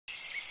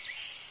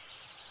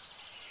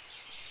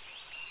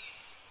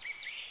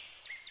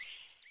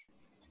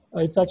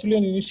It's actually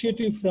an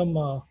initiative from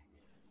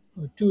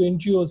two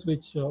NGOs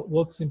which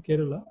works in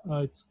Kerala.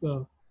 It's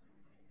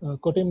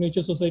Kottayam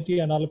Nature Society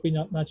and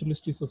Alappuzha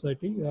Naturalistic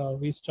Society.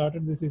 We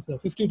started this is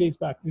 50 days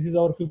back. This is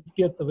our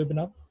 50th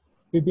webinar.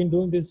 We've been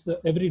doing this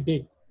every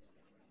day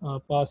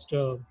past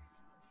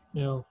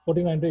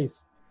 49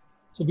 days.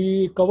 So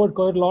we covered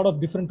quite a lot of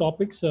different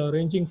topics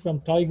ranging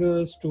from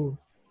tigers to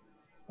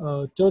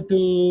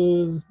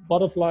turtles,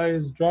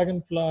 butterflies,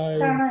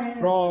 dragonflies,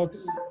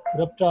 frogs,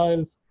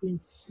 reptiles,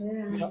 things.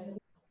 Yeah.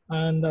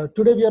 And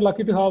today we are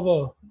lucky to have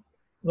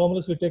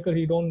Romulus Whitaker.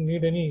 He don't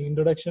need any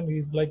introduction.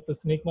 He's like the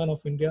snake man of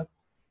India.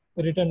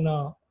 Written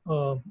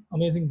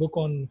amazing book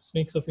on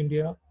snakes of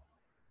India,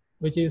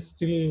 which is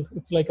still,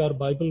 it's like our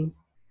Bible.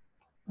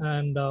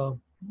 And I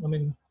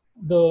mean,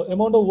 the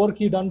amount of work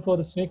he done for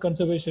the snake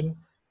conservation,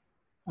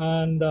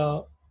 and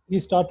he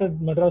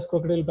started Madras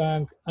Crocodile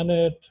Bank,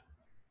 ANET,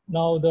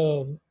 now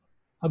the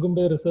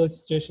Agumbe Research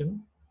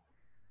Station.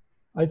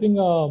 I think,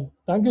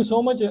 thank you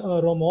so much,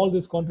 Rom, all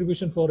this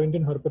contribution for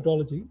Indian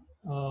herpetology.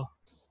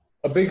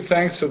 A big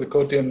thanks to the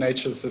Kottayam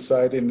Nature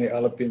Society and the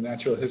Alappuzha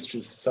Natural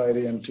History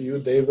Society, and to you,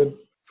 David,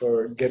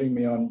 for getting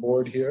me on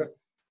board here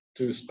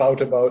to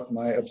spout about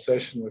my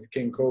obsession with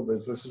king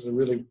cobras. This is a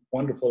really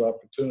wonderful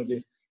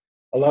opportunity.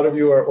 A lot of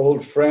you are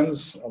old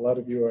friends, a lot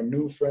of you are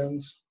new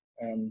friends,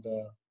 and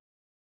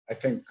I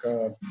think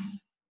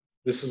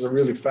this is a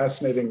really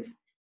fascinating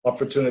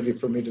opportunity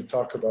for me to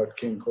talk about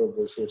king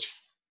cobras, which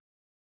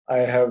I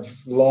have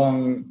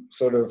long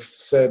sort of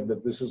said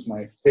that this is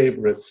my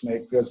favorite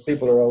snake, because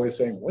people are always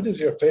saying, what is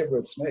your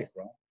favorite snake,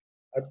 Ron?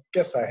 I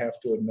guess I have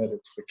to admit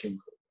it's the king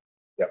cobra.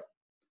 Yeah.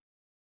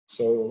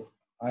 So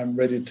I'm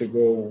ready to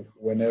go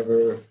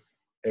whenever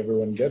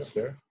everyone gets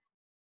there.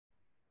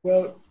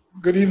 Well,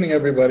 good evening,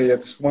 everybody.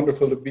 It's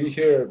wonderful to be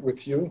here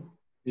with you,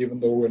 even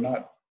though we're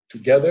not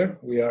together.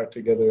 We are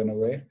together in a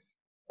way.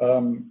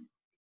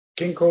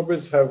 King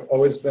cobras have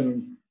always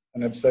been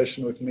an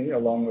obsession with me,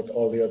 along with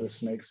all the other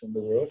snakes in the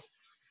world.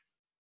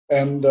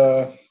 And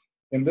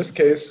in this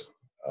case,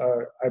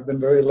 I've been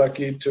very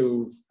lucky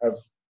to have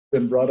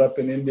been brought up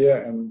in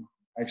India and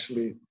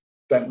actually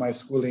spent my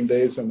schooling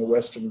days in the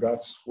Western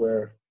Ghats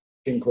where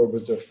king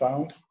cobras are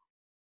found.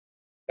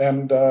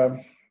 And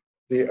the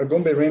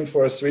Agumbe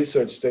Rainforest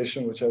Research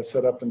Station, which I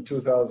set up in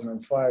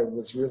 2005,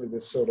 was really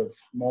this sort of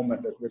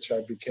moment at which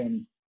I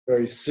became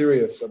very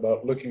serious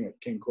about looking at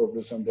king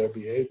cobras and their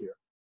behavior.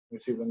 You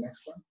see the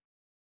next one?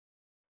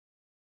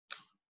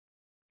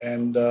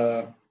 And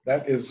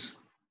that is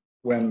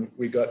when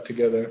we got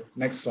together.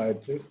 Next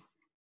slide, please.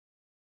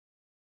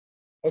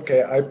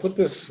 Okay, I put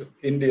this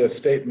India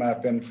state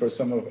map in for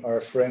some of our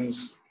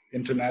friends,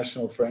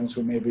 international friends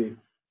who may be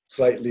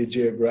slightly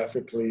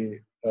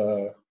geographically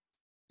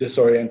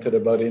disoriented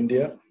about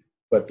India.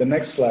 But the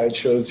next slide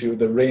shows you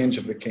the range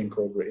of the king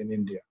cobra in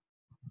India.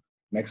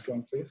 Next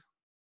one, please.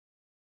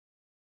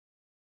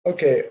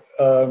 Okay,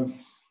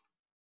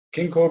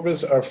 king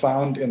cobras are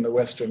found in the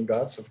Western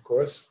Ghats, of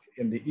course,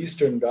 in the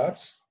Eastern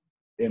Ghats,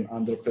 in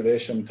Andhra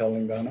Pradesh and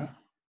Telangana,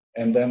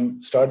 and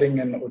then starting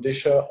in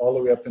Odisha all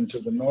the way up into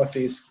the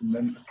northeast, and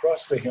then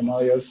across the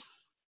Himalayas,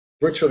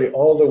 virtually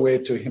all the way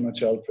to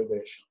Himachal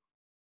Pradesh.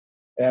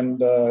 And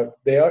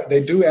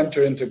they do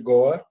enter into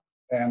Goa,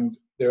 and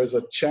there is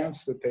a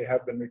chance that they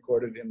have been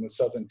recorded in the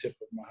southern tip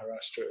of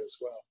Maharashtra as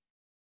well.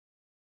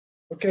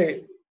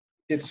 Okay,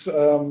 it's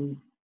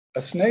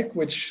a snake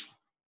which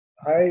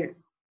I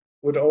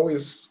would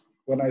always,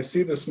 when I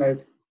see the snake,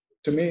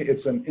 to me,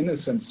 it's an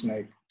innocent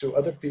snake. To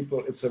other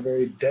people, it's a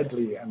very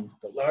deadly and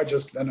the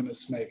largest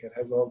venomous snake. It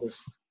has all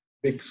this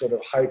big sort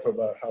of hype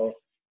about how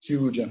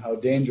huge and how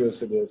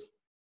dangerous it is.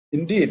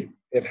 Indeed,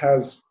 it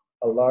has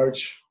a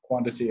large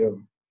quantity of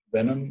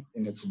venom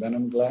in its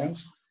venom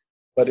glands,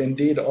 but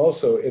indeed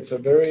also it's a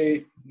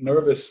very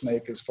nervous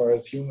snake as far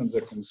as humans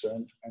are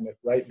concerned, and it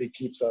rightly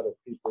keeps out of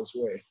people's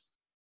way.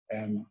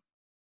 And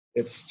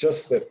it's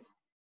just that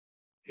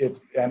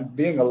and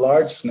being a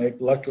large snake,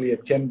 luckily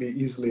it can be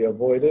easily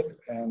avoided,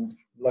 and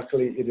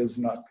luckily it is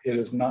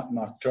not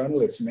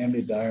nocturnal. It's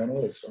mainly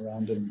diurnal. It's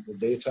around in the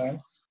daytime,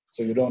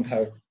 so you don't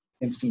have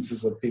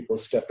instances of people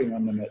stepping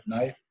on them at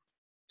night.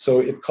 So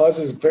it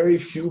causes very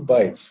few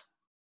bites.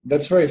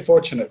 That's very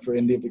fortunate for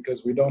India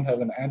because we don't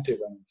have an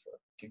antivenom for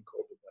king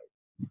cobra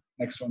bite.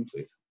 Next one,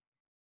 please.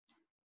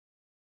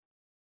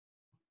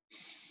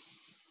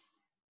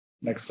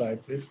 Next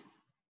slide, please.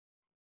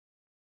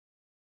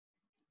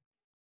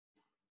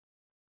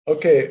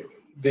 Okay,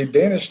 the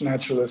Danish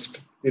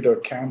naturalist Peter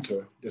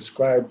Cantor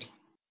described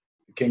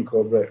the king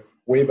cobra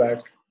way back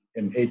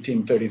in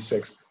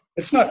 1836.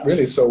 It's not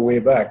really so way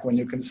back when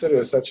you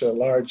consider such a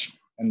large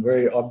and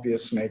very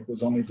obvious snake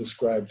was only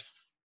described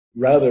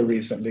rather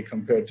recently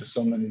compared to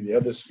so many of the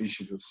other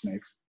species of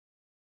snakes.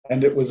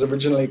 And it was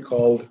originally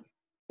called,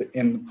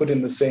 put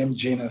in the same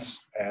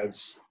genus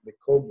as the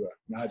cobra,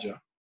 Naja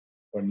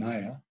or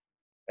Naya,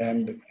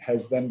 and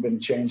has then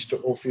been changed to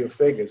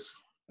Ophiophagus.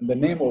 And the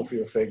name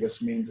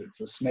Ophiophagus means it's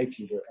a snake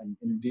eater, and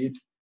indeed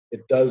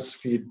it does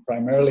feed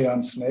primarily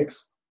on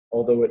snakes,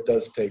 although it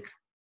does take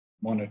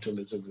monitor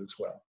lizards as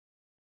well.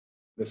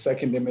 The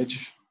second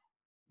image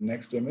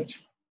Next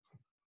image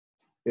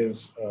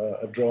is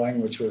a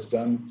drawing which was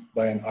done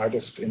by an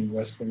artist in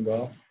West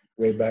Bengal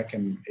way back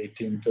in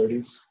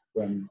 1830s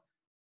when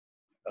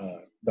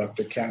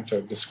Dr.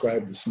 Cantor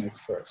described the snake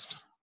first.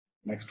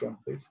 Next one,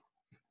 please.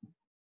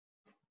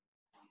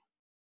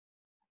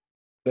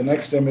 The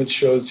next image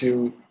shows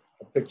you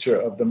a picture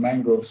of the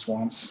mangrove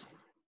swamps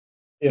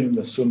in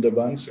the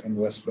Sundarbans in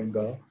West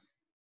Bengal,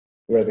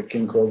 where the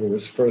king cobra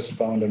was first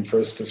found and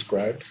first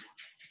described.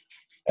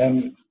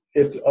 And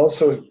it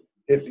also,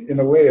 in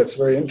a way, it's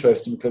very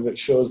interesting because it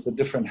shows the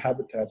different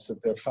habitats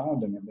that they're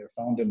found in. And they're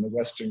found in the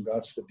Western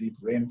Ghats, the deep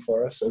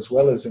rainforests, as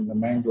well as in the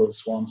mangrove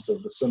swamps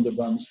of the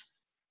Sundarbans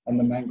and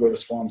the mangrove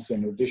swamps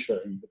in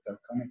Odisha in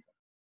Bhitarkanika.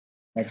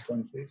 Next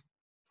one, please.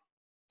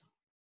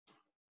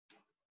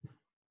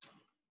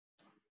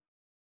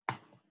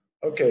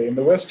 Okay, in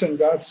the Western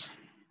Ghats,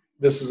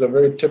 this is a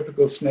very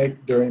typical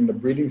snake during the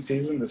breeding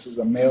season. This is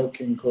a male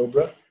king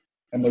cobra.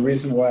 And the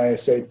reason why I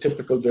say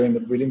typical during the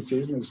breeding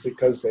season is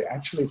because they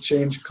actually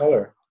change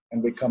color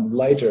and become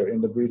lighter in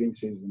the breeding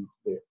season,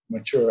 the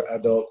mature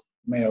adult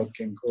male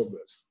king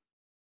cobras.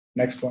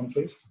 Next one,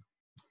 please.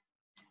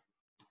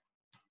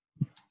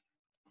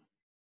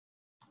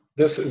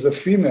 This is a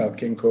female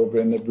king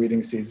cobra in the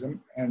breeding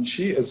season, and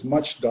she is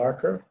much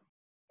darker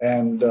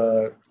and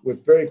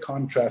with very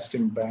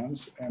contrasting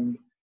bands. And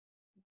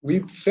we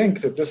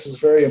think that this is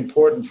very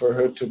important for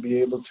her to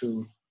be able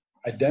to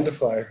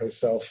identify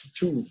herself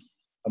to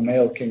a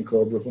male king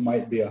cobra who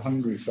might be a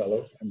hungry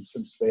fellow. And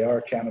since they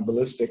are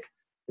cannibalistic,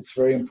 it's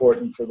very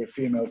important for the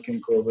female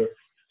king cobra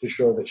to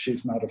show that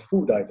she's not a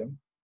food item,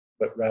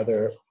 but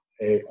rather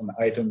an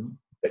item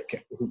that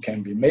who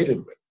can be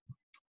mated with.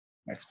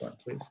 Next one,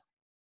 please.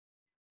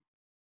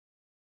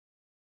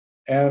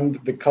 And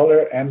the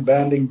color and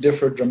banding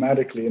differ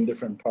dramatically in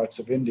different parts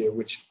of India,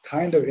 which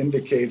kind of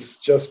indicates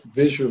just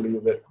visually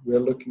that we're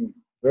looking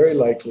very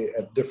likely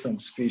at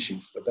different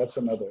species, but that's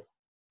another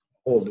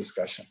whole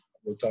discussion.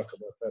 We'll talk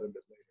about that a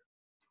bit later.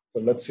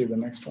 So let's see the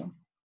next one.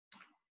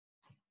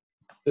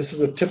 This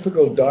is a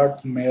typical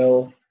dark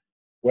male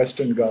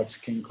Western Ghats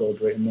king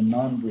cobra in the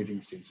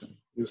non-breeding season.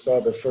 You saw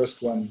the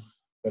first one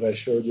that I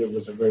showed you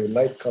was a very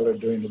light color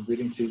during the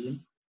breeding season.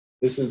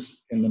 This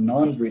is in the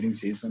non-breeding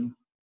season.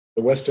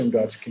 The Western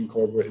Ghats king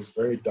cobra is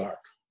very dark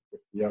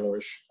with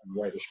yellowish and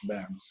whitish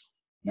bands.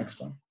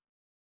 Next one.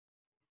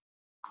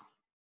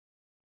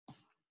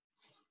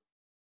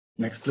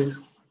 Next, please.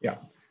 Yeah.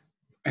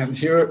 And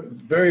here,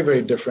 very,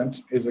 very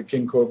different is a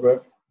king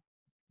cobra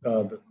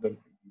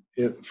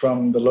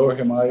from the lower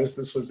Himalayas.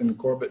 This was in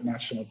Corbett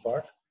National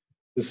Park.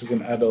 This is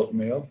an adult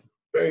male,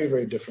 very,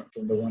 very different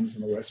from the ones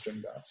in the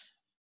Western Ghats.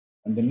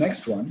 And the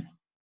next one,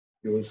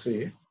 you will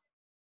see,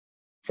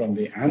 from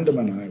the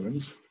Andaman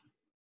Islands,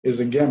 is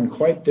again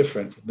quite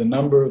different. The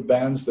number of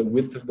bands, the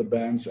width of the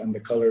bands, and the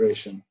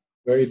coloration,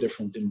 very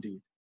different indeed.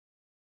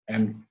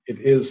 And it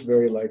is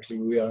very likely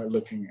we are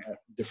looking at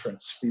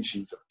different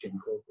species of king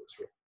cobras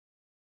here.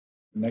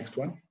 Next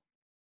one.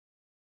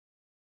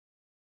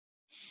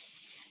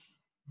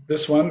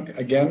 This one,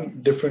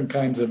 again, different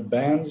kinds of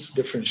bands,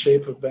 different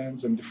shape of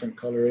bands, and different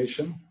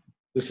coloration.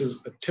 This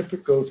is a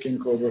typical king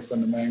cobra from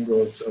the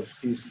mangroves of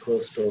east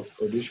coast of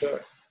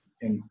Odisha,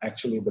 in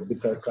actually the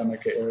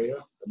Bhitarkanika area,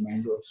 the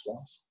mangrove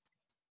swamps.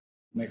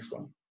 Next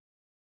one.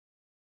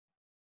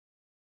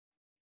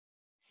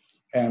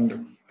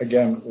 And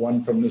again,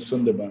 one from the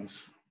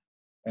Sundarbans.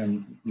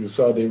 And you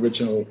saw the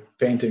original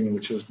painting,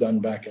 which was done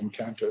back in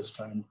Cantor's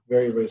time,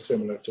 very, very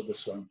similar to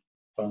this one,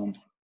 found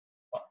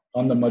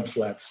on the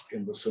mudflats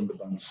in the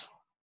Sundarbans.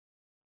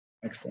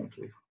 Next one,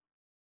 please.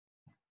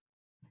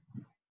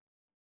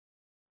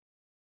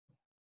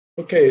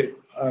 Okay,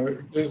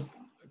 there's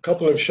a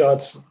couple of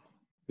shots,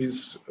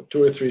 these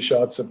 2 or 3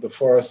 shots of the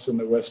forests in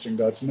the Western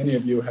Ghats. Many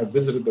of you have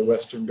visited the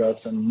Western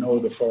Ghats and know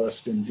the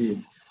forest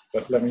indeed,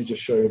 but let me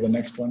just show you the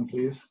next one,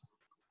 please.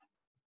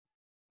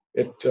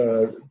 It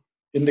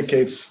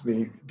indicates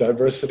the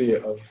diversity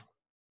of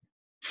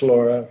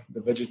flora.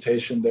 The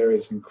vegetation there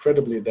is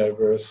incredibly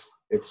diverse.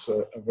 It's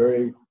a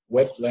very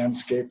wet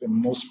landscape in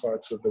most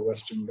parts of the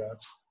Western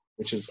Ghats,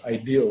 which is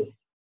ideal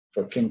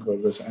for king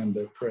cobras and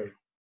their prey.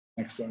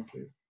 Next one,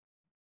 please.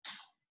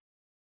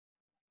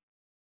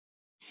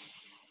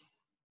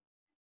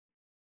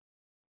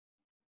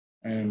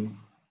 And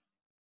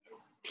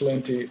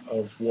plenty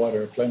of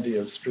water, plenty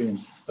of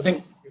streams. I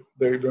think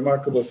the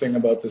remarkable thing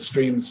about the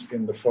streams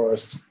in the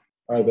forests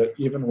are that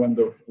even when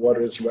the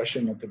water is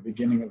rushing at the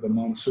beginning of the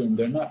monsoon,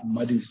 they're not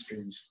muddy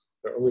streams.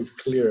 They're always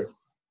clear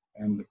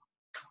and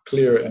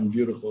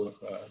beautiful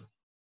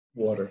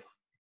water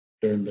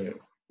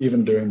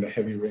even during the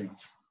heavy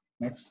rains.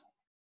 Next.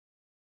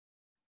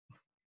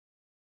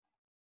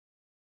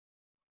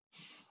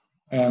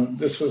 And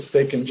this was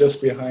taken just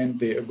behind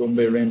the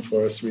Agumbe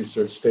Rainforest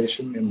Research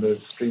Station in the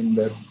stream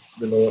bed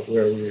below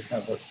where we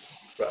have a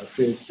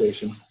field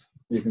station.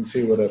 You can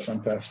see what a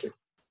fantastic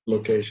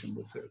location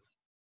this is.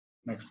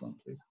 Next one,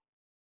 please.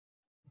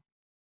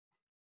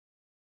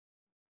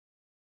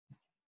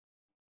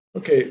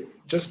 Okay,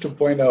 just to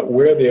point out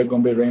where the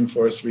Agumbe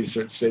Rainforest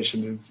Research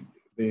Station is,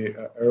 the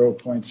arrow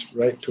points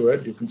right to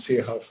it. You can see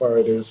how far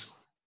it is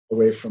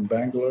away from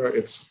Bangalore.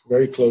 It's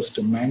very close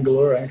to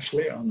Mangalore,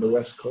 actually, on the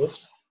west coast,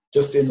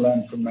 just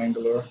inland from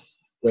Mangalore,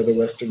 where the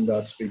Western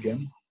Ghats begin.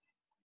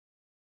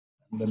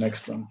 And the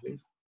next one,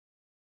 please.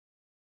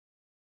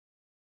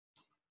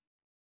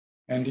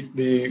 And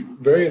the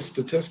various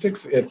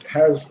statistics, it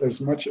has as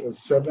much as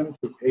 7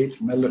 to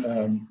 8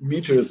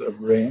 meters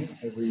of rain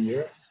every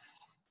year.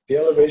 The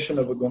elevation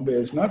of Agumbe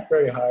is not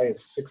very high,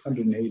 it's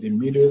 680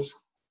 meters,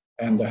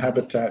 and the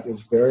habitat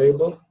is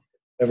variable,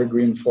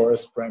 evergreen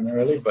forest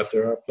primarily, but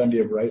there are plenty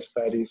of rice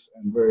paddies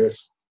and various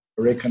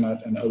areca nut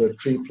and other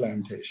tree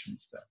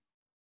plantations there.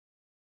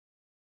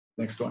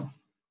 Next one.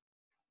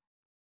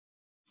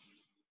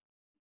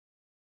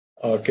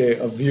 Okay,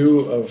 a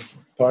view of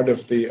part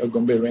of the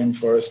Agumbe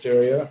rainforest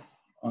area.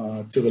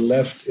 To the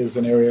left is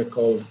an area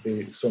called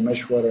the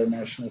Someshwara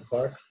National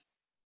Park,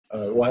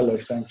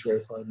 Wildlife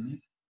Sanctuary, pardon me.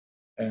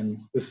 And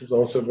this is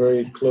also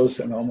very close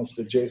and almost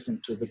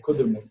adjacent to the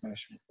Kudamuk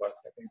National Park.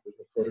 I think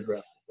there's a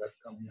photograph of that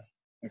coming up.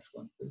 Next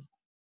one, please.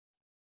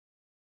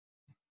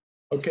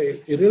 Okay,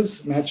 it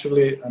is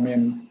naturally, I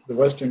mean, the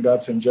Western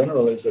Ghats in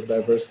general is a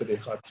diversity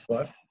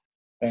hotspot,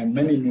 and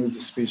many new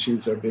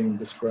species are being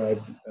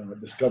described,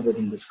 discovered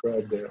and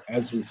described there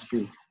as we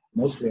speak,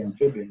 mostly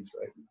amphibians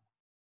right now.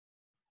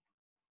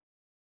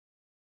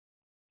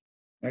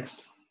 Next.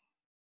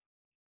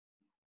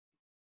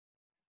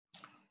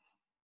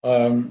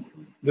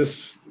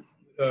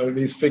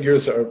 These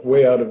figures are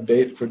way out of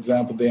date. For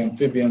example, the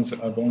amphibians,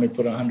 I've only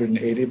put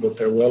 180, but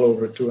they're well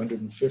over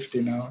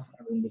 250 now,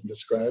 having been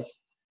described.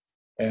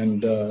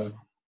 And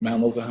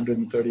mammals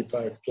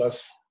 135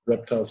 plus,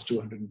 reptiles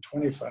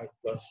 225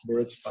 plus,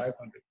 birds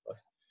 500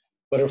 plus.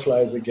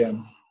 Butterflies,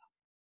 again,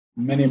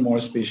 many more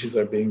species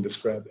are being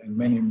described, and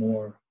many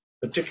more,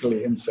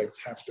 particularly insects,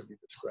 have to be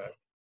described.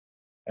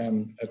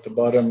 And at the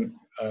bottom,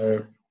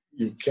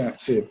 you can't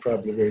see it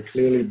probably very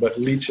clearly, but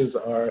leeches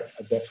are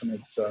a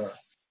definite,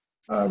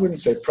 I wouldn't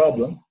say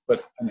problem,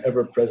 but an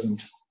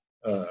ever-present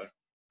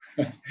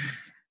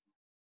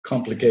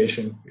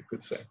complication, you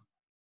could say.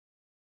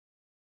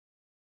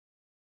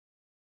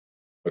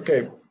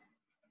 Okay,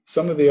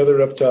 some of the other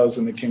reptiles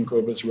in the King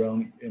Cobras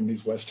realm in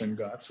these Western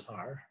Ghats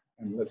are,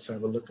 and let's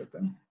have a look at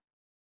them.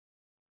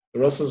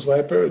 The Russell's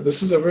viper,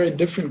 this is a very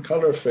different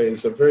color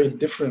phase, a very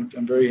different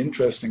and very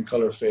interesting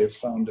color phase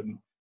found in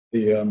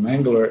the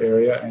Mangalore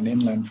area and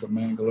inland from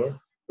Mangalore,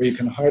 where you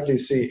can hardly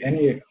see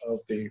any of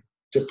the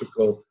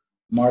typical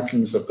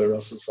markings of the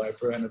Russell's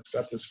viper, and it's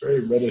got this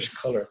very reddish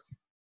color.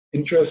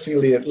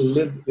 Interestingly,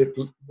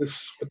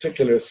 this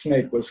particular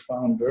snake was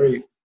found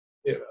very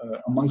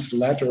amongst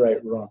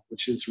laterite rock,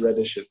 which is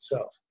reddish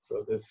itself.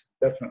 So there's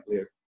definitely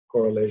a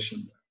correlation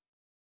there.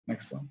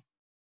 Next one.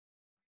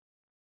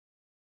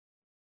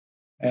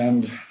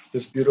 And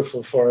this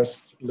beautiful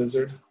forest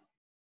lizard,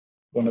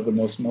 one of the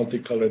most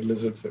multicolored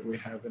lizards that we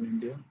have in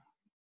India.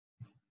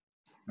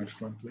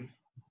 Next one, please.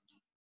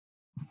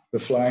 The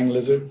flying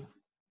lizard,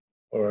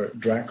 or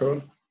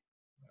Draco,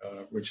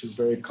 which is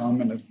very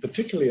common,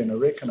 particularly in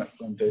areca nut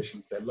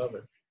plantations. They love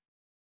it.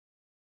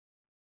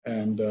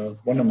 And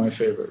one of my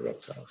favorite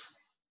reptiles.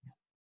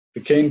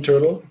 The cane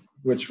turtle,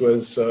 which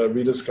was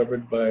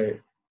rediscovered by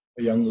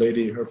a young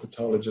lady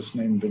herpetologist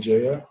named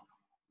Vijaya,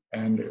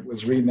 and it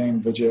was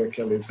renamed Vijaya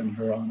Kelly's in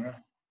her honor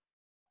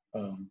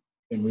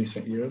in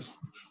recent years.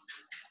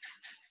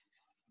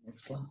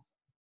 Next one.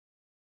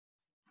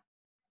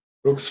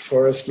 Brooks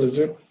forest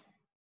lizard,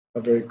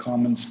 a very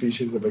common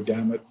species of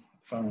agamid,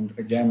 found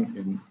again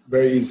in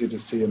very easy to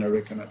see in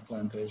areca nut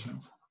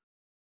plantations.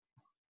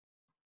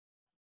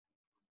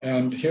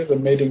 And here's a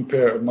mating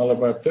pair of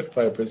Malabar pit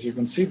vipers. You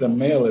can see the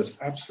male is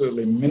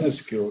absolutely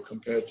minuscule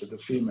compared to the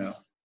female.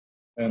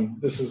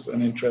 And this is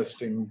an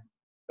interesting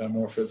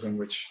dimorphism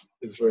which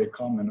is very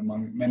common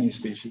among many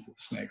species of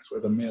snakes,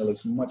 where the male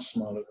is much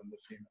smaller than the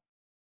female.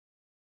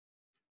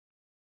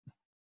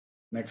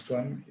 Next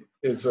one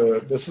is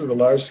this is a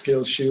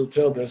large-scale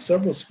shield-tailed. There are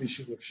several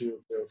species of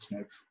shield-tailed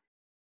snakes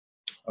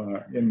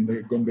in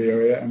the Gumbi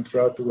area and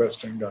throughout the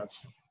Western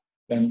Ghats.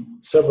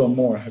 And several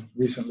more have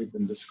recently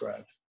been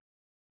described.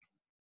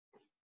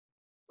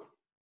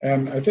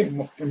 And I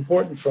think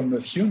important from the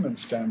human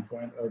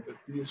standpoint are that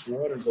these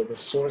waters are the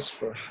source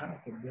for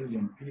 500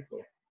 million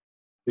people.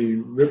 The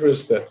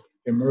rivers that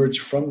emerge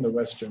from the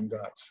Western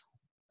Ghats,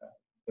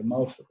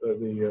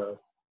 the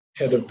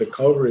head of the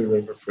Kaveri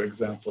River, for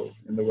example,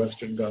 in the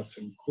Western Ghats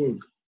in Coorg,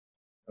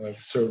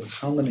 serves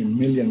how many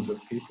millions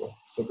of people.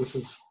 So this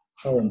is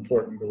how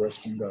important the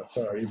Western Ghats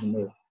are, even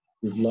though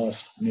we've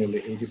lost nearly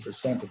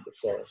 80% of the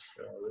forest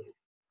there already.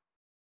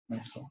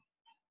 Next one.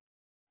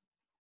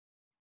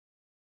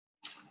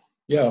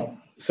 Yeah,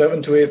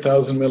 7,000 to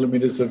 8,000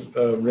 millimeters of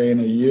rain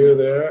a year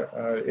there.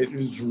 It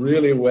is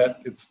really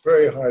wet. It's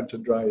very hard to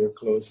dry your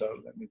clothes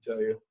out, let me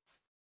tell you.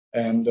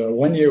 And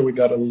one year we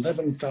got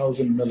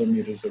 11,000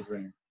 millimeters of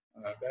rain.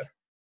 That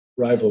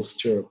rivals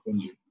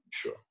Cherrapunji, I'm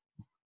sure.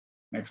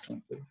 Next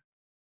one, please.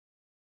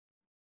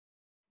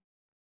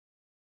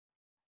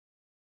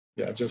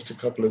 Yeah, just a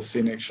couple of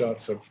scenic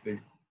shots of the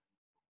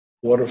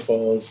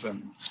waterfalls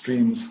and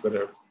streams that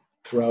are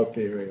throughout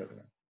the area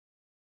there.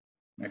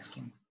 Next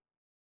one.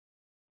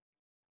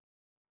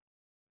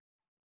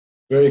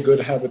 Very good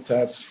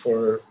habitats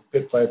for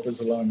pit vipers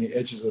along the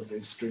edges of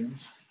these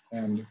streams.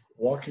 And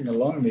walking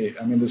along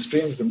the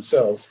streams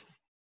themselves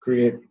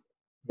create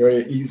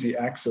very easy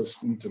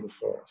access into the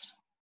forest.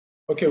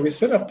 Okay, we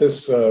set up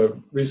this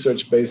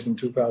research base in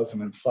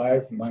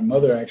 2005. My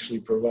mother actually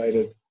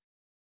provided,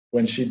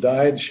 when she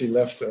died, she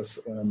left us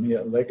me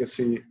a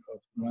legacy of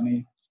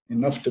money,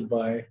 enough to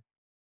buy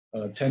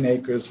 10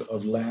 acres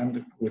of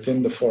land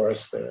within the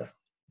forest there.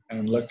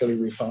 And luckily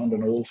we found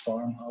an old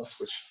farmhouse,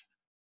 which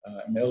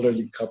an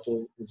elderly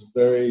couple was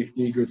very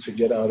eager to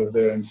get out of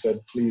there and said,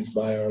 please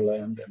buy our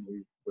land. And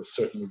we were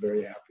certainly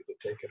very happy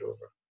to take it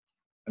over.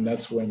 And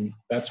that's where the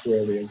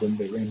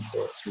Agumbe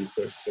Rainforest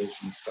Research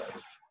Station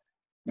started.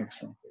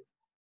 Next one, please.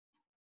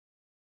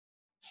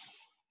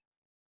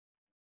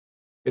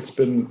 It's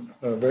been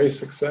very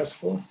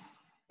successful.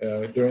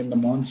 During the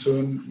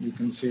monsoon, you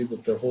can see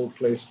that the whole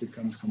place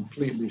becomes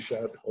completely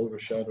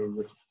overshadowed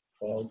with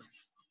fog.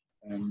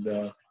 And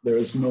there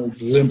is no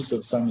glimpse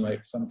of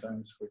sunlight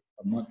sometimes for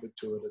a month or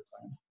two at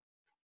a time.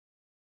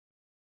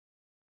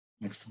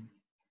 Next one.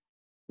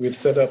 We've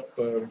set up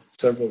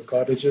several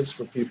cottages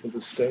for people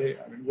to stay.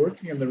 I mean,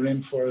 working in the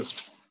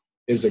rainforest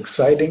is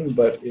exciting,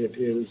 but it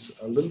is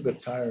a little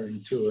bit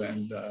tiring too.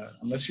 And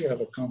unless you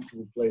have a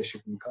comfortable place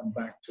you can come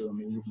back to in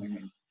the evening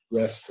and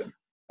rest and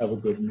have a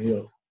good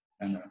meal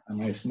and a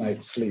nice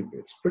night's sleep,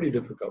 it's pretty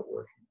difficult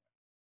working,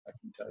 I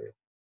can tell you.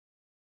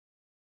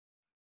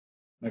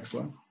 Next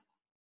one.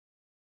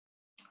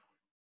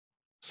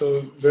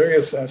 So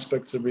various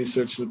aspects of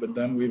research have been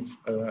done. We've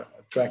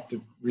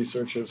attracted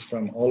researchers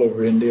from all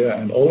over India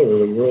and all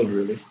over the world,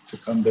 really, to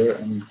come there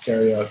and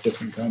carry out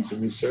different kinds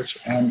of research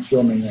and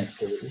filming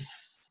activities.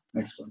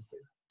 Next one,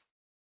 please.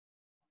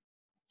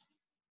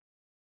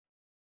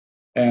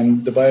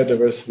 And the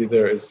biodiversity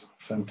there is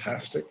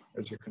fantastic,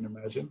 as you can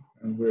imagine.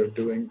 And we're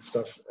doing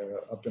stuff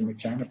up in the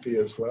canopy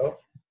as well.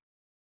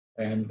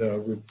 And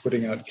we're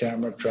putting out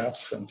camera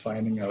traps and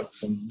finding out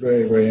some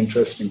very, very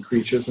interesting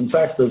creatures. In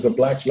fact, there's a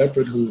black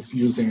leopard who's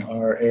using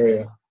our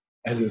area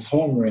as his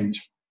home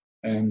range.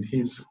 And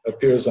he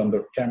appears on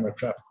the camera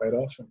trap quite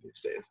often these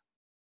days.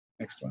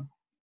 Next one.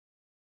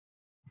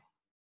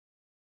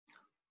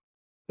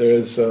 There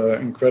is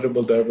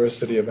incredible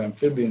diversity of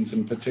amphibians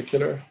in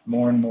particular.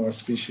 More and more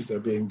species are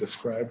being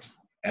described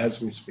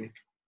as we speak.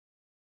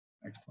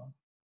 Next one.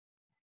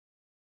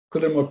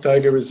 Kottayam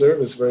Tiger Reserve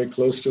is very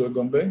close to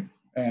Agumbe.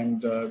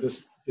 And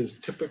this is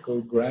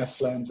typical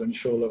grasslands and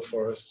shola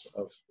forests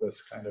of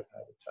this kind of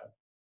habitat,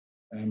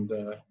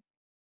 and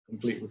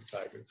complete with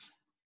tigers.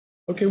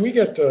 Okay, we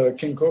get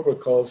king cobra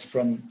calls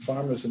from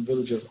farmers and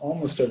villages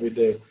almost every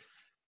day.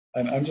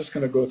 And I'm just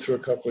going to go through a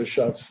couple of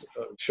shots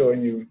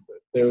showing you that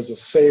there is a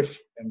safe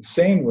and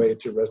sane way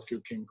to rescue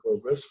king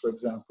cobras. For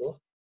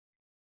example,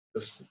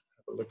 just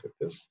have a look at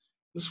this.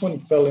 This one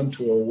fell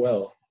into a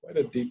well, quite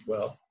a deep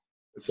well.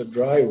 It's a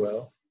dry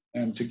well.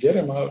 And to get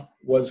him out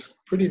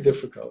was pretty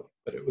difficult,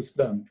 but it was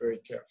done very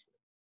carefully.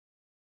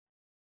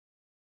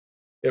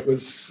 It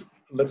was,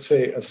 let's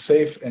say, a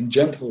safe and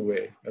gentle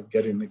way of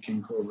getting the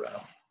king cobra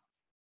out.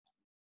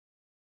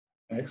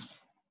 Next.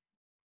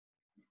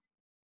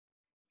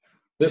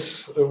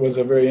 This was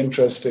a very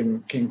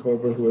interesting king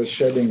cobra who was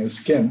shedding his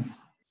skin,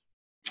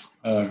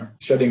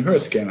 shedding her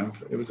skin.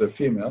 It was a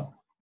female.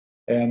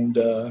 And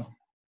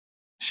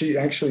she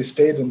actually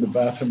stayed in the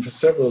bathroom for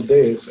several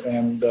days.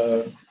 And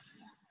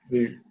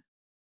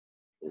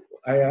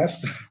I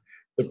asked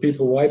the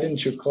people, why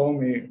didn't you call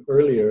me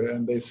earlier?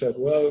 And they said,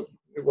 well,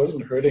 it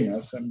wasn't hurting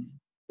us and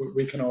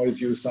we can always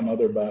use some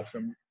other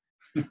bathroom.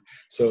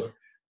 So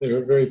they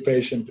were very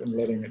patient in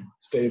letting it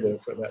stay there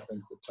for that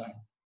length of time.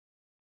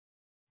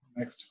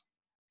 Next.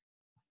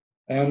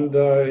 And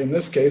in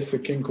this case, the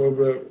king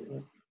cobra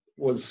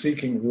was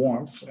seeking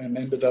warmth and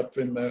ended up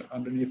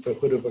underneath the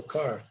hood of a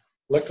car.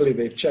 Luckily,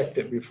 they checked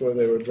it before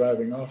they were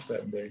driving off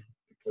that day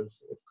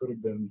because it could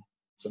have been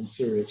some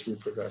serious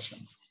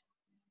repercussions.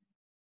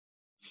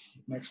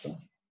 Next one.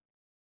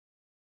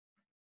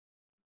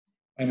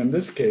 And in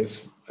this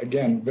case,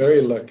 again,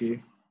 very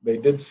lucky, they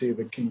did see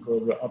the king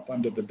cobra up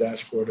under the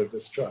dashboard of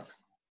this truck.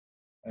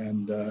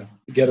 And to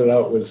get it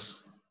out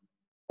was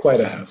quite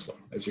a hassle,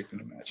 as you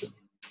can imagine.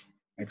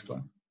 Next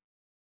one.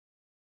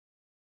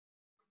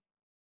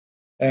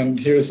 And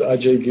here's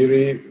Ajay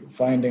Giri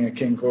finding a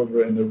king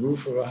cobra in the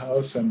roof of a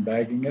house and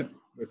bagging it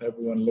with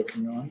everyone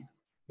looking on.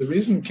 The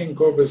reason king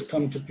cobras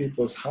come to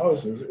people's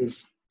houses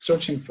is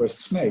searching for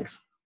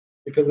snakes,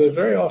 because there are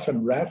very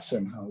often rats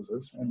in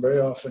houses, and very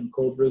often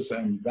cobras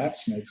and rat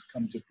snakes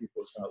come to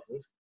people's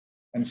houses.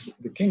 And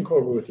the king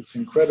cobra, with its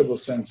incredible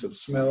sense of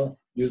smell,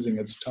 using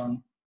its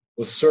tongue,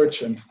 will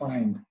search and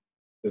find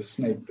the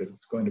snake that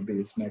is going to be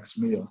its next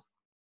meal.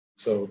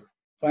 So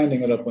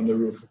finding it up on the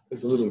roof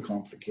is a little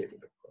complicated,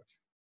 of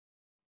course.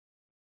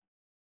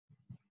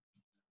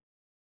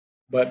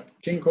 But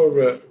king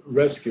cobra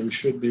rescue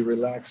should be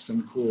relaxed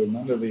and cool.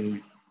 None of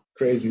the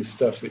crazy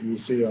stuff that you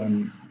see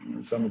on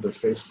some of the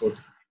Facebook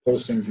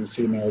postings you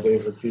see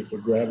nowadays of people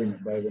grabbing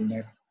it by the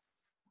neck.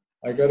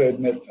 I got to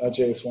admit,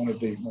 Ajay is one of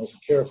the most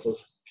careful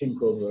king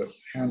cobra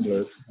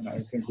handlers, and I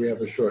think we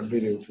have a short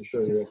video to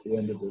show you at the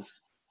end of this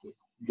to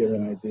get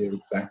an idea of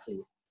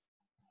exactly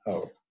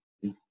how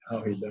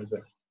he does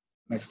it.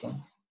 Next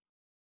one.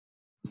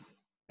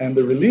 And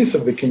the release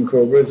of the king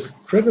cobra is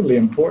incredibly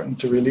important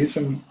to release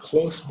him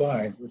close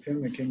by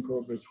within the king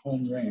cobra's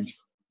home range.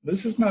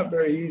 This is not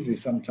very easy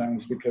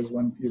sometimes because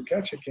when you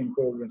catch a king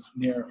cobra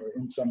near or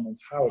in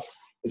someone's house,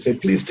 they say,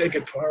 please take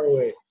it far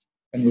away.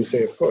 And you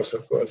say, of course,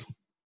 of course.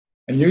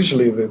 And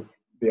usually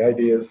the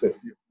idea is that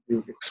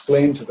you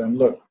explain to them,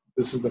 look,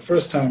 this is the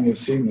first time you've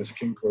seen this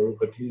king cobra,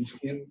 but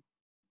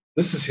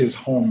this is his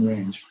home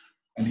range,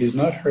 and he's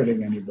not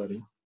hurting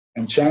anybody.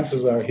 And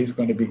chances are he's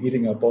going to be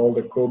eating up all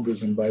the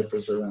cobras and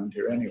vipers around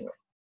here anyway.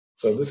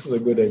 So this is a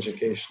good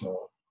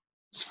educational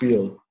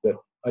spiel that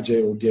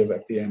Ajay will give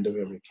at the end of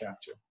every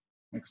capture.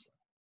 Next one.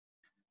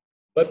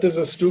 But there's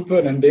a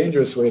stupid and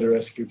dangerous way to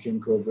rescue king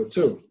cobra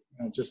too.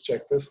 Now just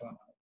check this one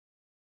out.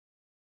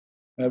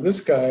 Now this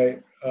guy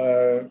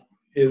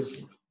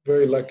is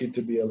very lucky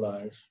to be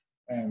alive,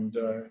 and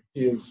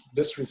he is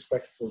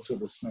disrespectful to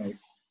the snake,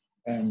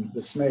 and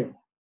the snake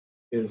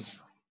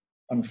is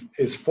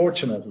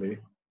fortunately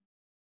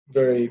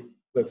very,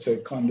 let's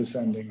say,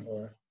 condescending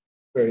or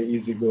very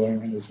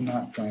easygoing and is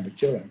not trying to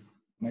kill him.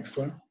 Next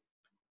one.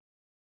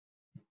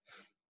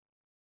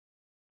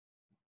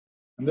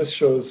 And this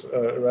shows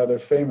a rather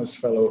famous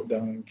fellow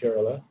down in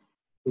Kerala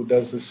who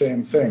does the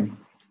same thing.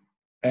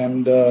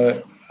 And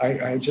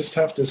I just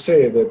have to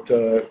say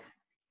that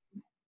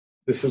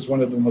this is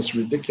one of the most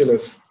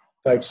ridiculous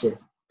types of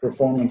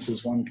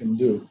performances one can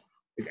do.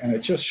 And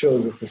it just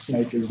shows that the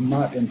snake is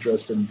not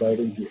interested in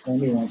biting, he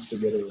only wants to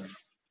get away.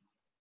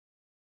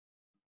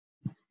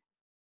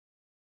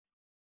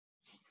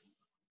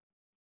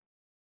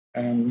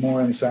 And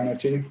more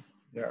insanity.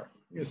 Yeah,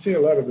 you see a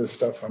lot of this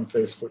stuff on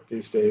Facebook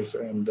these days,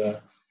 and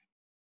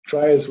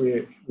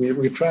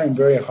we're trying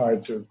very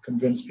hard to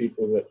convince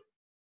people that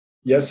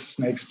yes,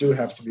 snakes do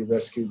have to be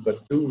rescued,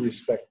 but do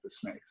respect the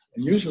snakes.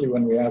 And usually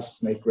when we ask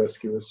snake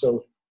rescuers, so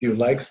do you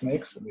like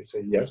snakes? And they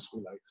say, yes,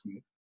 we like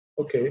snakes.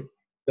 Okay,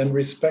 then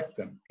respect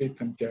them, treat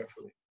them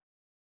carefully.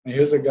 And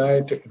here's a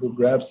guy who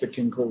grabs the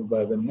king cobra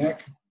by the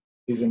neck.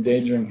 He's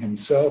endangering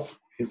himself,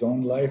 his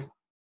own life,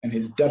 and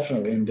he's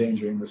definitely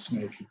endangering the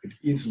snake. He could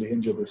easily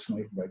injure the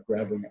snake by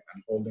grabbing it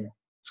and holding it,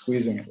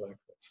 squeezing it like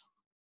this.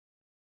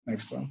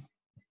 Next one.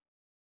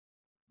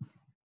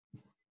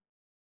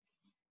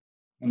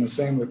 And the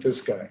same with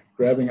this guy,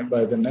 grabbing it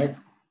by the neck,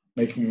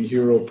 making a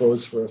hero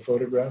pose for a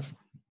photograph.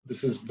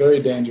 This is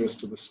very dangerous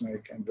to the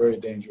snake and very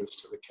dangerous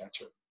to the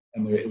catcher.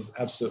 And there is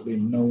absolutely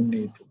no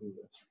need to do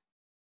this.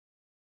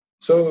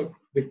 So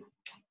the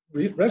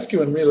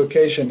rescue and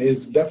relocation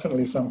is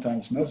definitely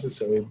sometimes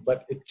necessary,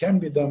 but it can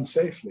be done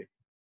safely.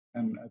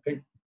 And I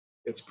think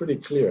it's pretty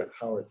clear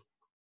how it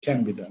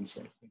can be done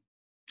safely.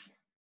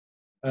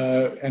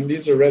 And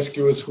these are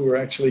rescuers who were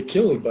actually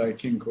killed by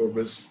king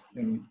cobras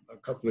a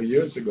couple of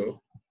years ago.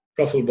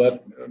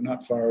 Prafulbat,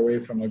 not far away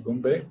from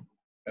Agumbe,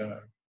 a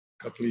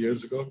couple of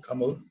years ago,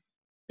 Kamal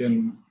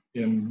in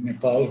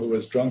Nepal, who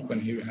was drunk when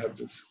he had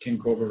this king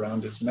cobra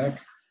around his neck.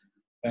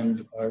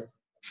 And a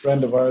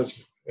friend of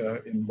ours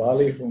in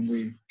Bali, whom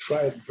we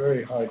tried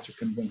very hard to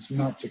convince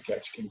not to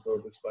catch king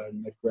cobras by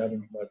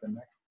grabbing him by the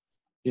neck.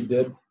 He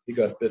did, he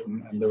got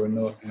bitten, and there were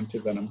no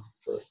antivenom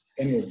for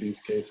any of these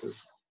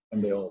cases,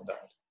 and they all died.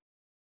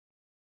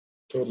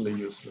 Totally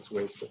useless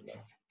waste of life.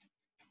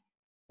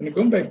 In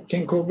Agumbe,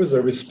 king cobras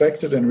are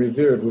respected and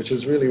revered, which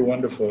is really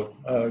wonderful.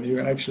 You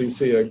can actually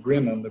see a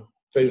grin on the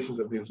faces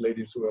of these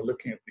ladies who are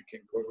looking at the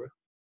king cobra.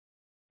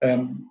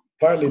 And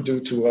partly due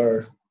to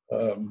our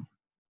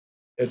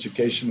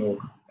educational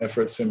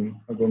efforts in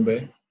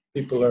Agumbe,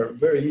 people are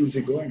very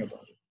easygoing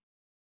about it.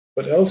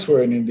 But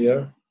elsewhere in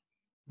India,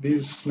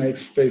 these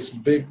snakes face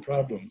big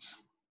problems.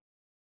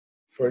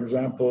 For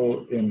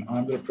example, in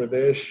Andhra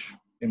Pradesh,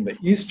 in the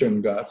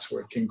eastern Ghats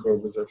where king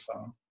cobras are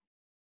found,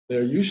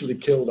 they're usually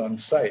killed on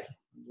site.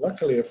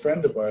 Luckily, a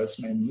friend of ours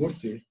named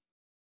Murthy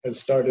has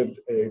started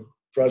a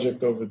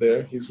project over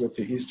there. He's with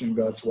the Eastern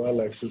Ghats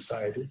Wildlife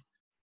Society,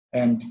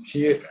 and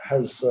they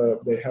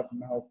have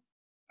now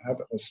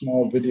a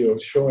small video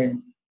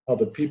showing how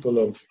the people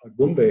of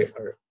Agumbe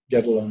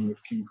get along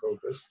with king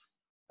cobras,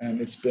 and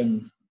it's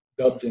been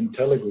dubbed in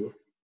Telugu,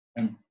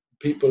 and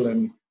people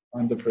in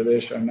Andhra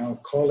Pradesh are now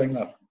calling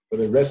up for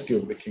the rescue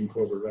of the king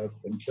cobra rather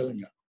than killing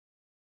it.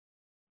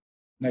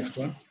 Next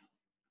one.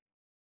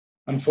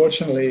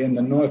 Unfortunately, in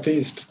the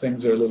Northeast,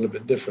 things are a little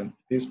bit different.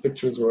 These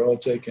pictures were all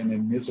taken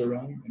in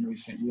Mizoram in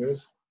recent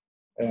years,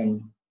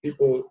 and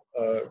people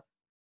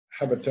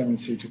have a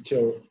tendency to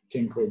kill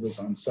king cobras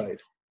on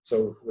site.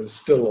 So there's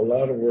still a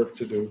lot of work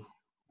to do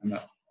and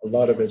a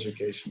lot of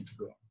education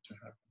to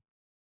happen.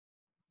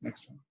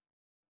 Next one.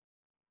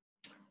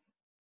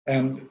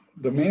 And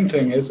the main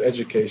thing is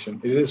education.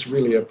 It is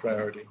really a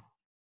priority.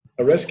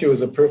 A rescue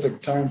is a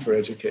perfect time for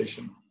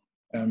education.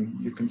 And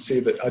you can see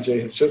that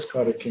Ajay has just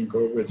caught a king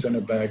cobra. It's in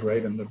a bag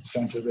right in the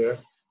center there.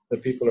 the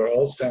people are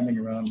all standing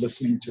around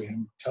listening to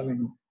him,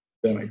 telling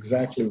them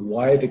exactly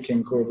why the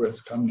king cobra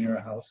has come near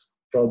a house,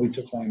 probably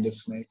to find a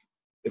snake,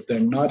 if they're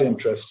not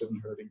interested in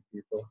hurting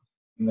people,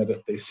 and that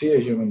if they see a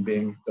human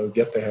being, they'll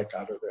get the heck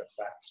out of there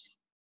fast.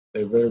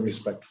 They're very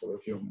respectful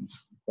of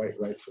humans, quite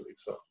rightfully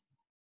so.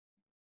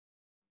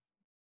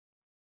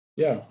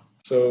 Yeah,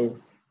 so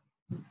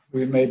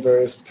we made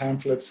various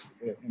pamphlets,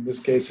 in this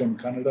case in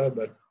Kannada,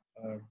 but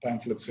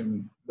pamphlets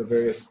in the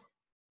various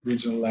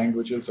regional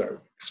languages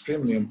are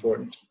extremely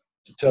important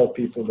to tell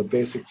people the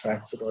basic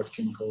facts about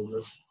king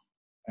cobras,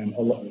 and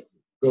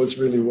goes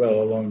really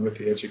well along with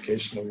the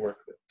educational work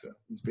that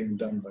is being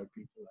done by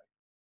people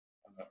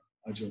like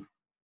Ajay.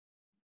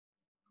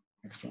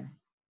 Next one.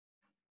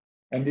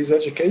 And these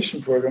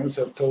education programs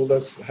have told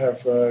us,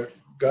 have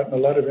gotten a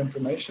lot of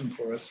information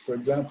for us. For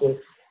example,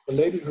 the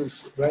lady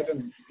who's right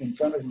in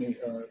front of me,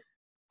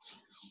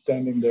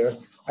 standing there,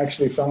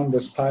 actually found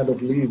this pile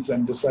of leaves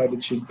and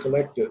decided she'd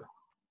collect it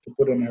to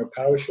put in her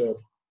cow shed.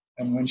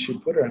 And when she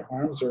put her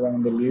arms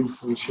around the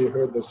leaves, she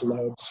heard this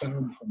loud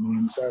sound from the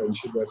inside, and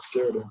she got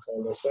scared and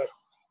called us up.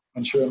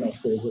 And sure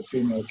enough, there was a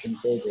female king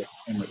cobra,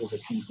 and it was a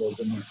king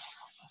cobra nest.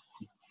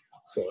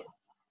 So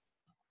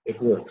it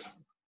works.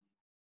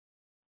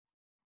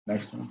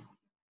 Next one.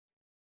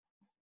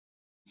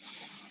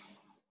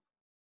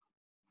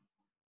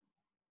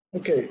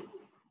 Okay,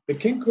 the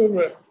king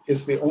cobra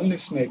is the only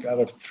snake out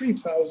of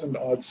 3,000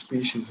 odd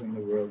species in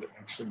the world that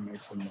actually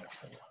makes a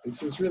nest.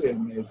 This is really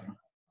amazing.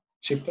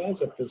 She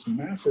piles up this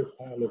massive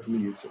pile of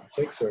leaves. It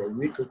takes her a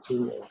week or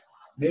two, or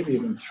maybe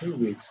even 3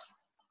 weeks,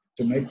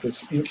 to make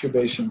this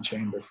incubation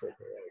chamber for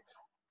her eggs,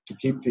 to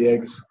keep the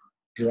eggs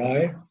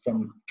dry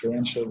from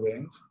torrential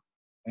rains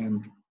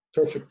and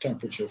perfect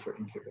temperature for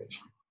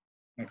incubation.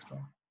 Next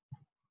one.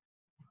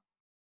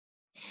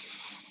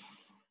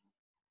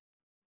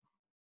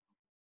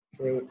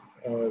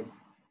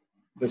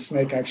 The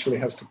snake actually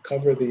has to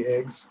cover the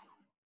eggs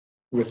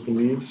with the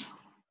leaves,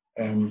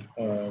 and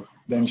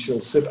then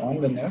she'll sit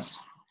on the nest.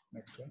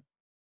 Next one.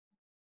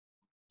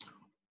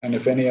 And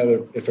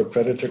if a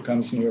predator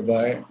comes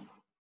nearby,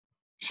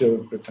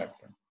 she'll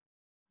protect them.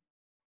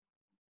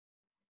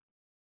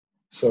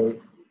 So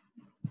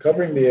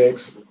covering the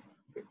eggs,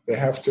 they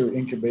have to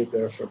incubate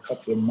there for a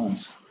couple of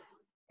months.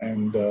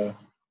 And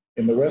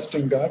in the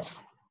Western Ghats,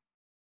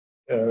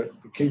 the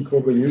king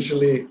cobra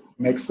usually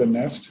makes the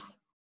nest,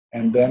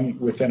 and then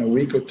within a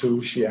week or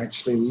two, she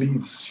actually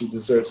leaves, she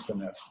deserts the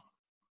nest.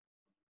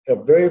 They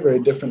have very, very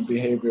different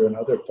behavior in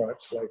other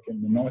parts, like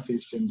in the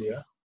Northeast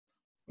India.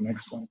 The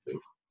next one,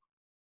 please.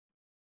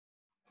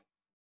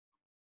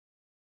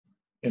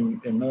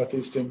 In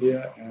Northeast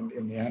India and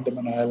in the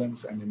Andaman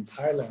Islands and in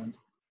Thailand,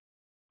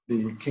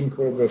 the king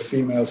cobra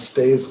female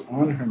stays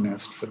on her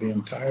nest for the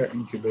entire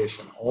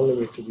incubation, all the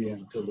way to the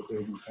end till the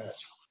babies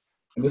hatch.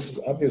 And this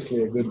is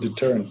obviously a good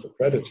deterrent for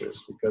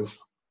predators, because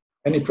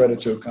any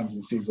predator who comes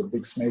and sees a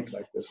big snake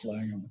like this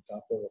lying on the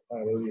top of a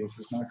pile of leaves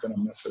is not going to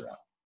mess around,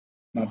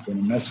 not going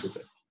to mess with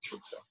it, I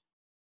should say.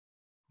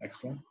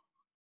 Next one.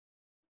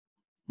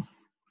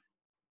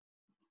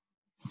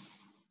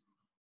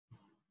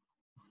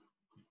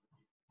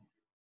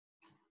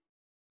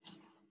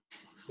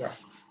 Yeah,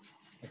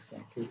 next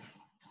one, please.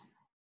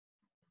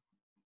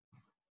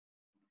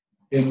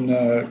 In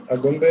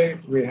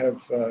Agumbe, we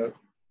have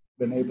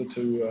been able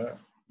to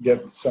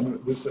get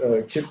some, this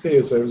Kirti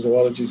is a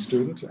zoology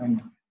student,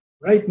 and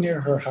right near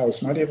her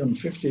house, not even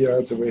 50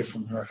 yards away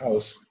from her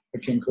house, a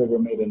king cobra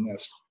made a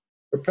nest.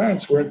 Her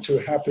parents weren't too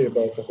happy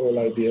about the whole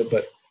idea,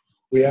 but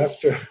we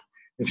asked her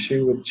if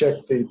she would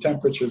check the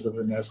temperatures of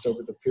the nest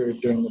over the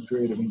period, during the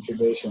period of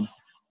incubation,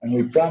 and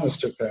we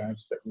promised her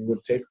parents that we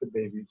would take the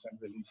babies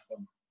and release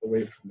them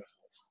away from the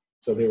house.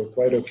 So they were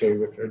quite okay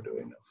with her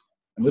doing this.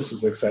 And this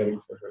was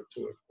exciting for her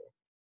too, of course.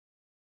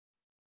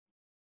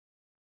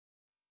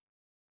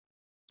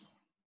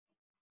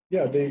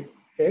 Yeah, the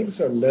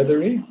eggs are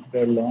leathery,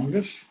 they're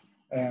longish,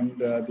 and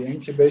the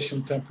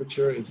incubation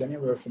temperature is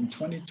anywhere from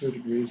 22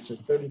 degrees to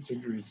 32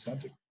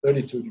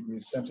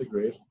 degrees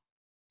centigrade,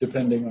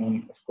 depending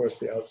on, of course,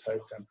 the outside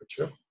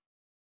temperature.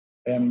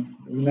 And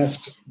the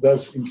nest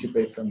does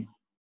incubate them,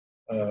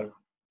 the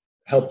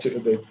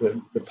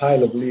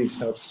pile of leaves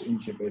helps to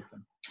incubate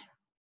them.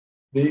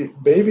 The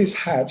babies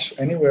hatch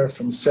anywhere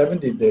from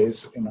 70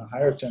 days in a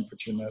higher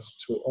temperature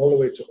nest to all the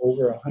way to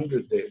over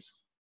 100 days.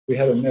 We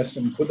had a nest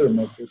in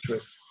Kudurmukh, which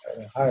was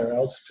at a higher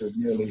altitude,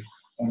 nearly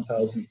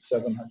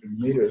 1,700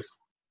 meters.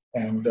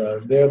 And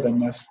there the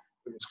nest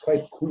was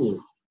quite cool.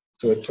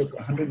 So it took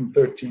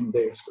 113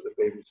 days for the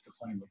babies to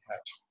finally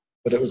hatch.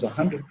 But it was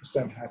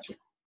 100% hatching.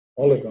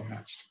 All of them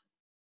hatched.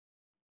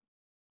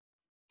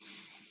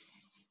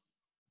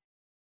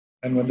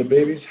 And when the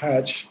babies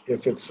hatch,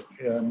 if it's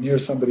near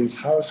somebody's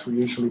house, we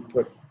usually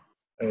put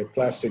a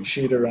plastic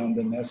sheet around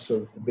the nest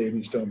so the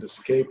babies don't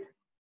escape.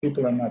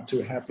 People are not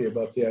too happy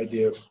about the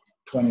idea of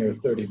 20 or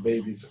 30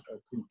 babies,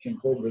 king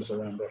cobras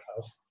around their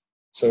house.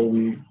 So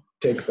we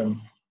take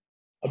them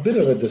a bit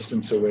of a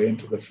distance away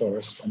into the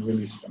forest and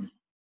release them.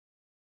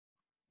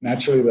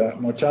 naturally the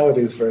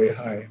mortality is very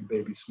high in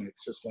baby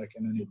snakes, just like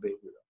in any baby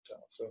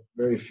reptile. So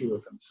very few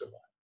of them survive.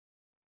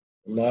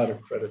 A lot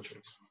of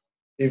predators,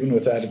 even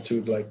with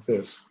attitude like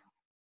this.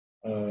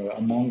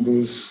 A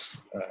mongoose,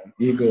 an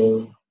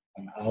eagle,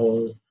 an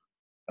owl,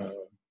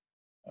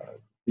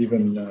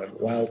 even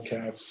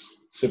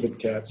wildcats, civet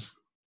cats,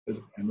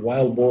 and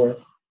wild boar,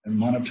 and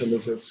monitor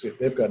lizards.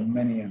 They've got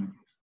many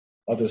enemies.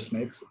 Other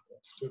snakes, of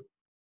course, too.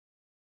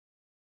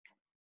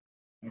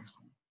 Next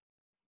one.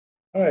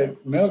 All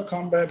right, male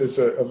combat is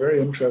a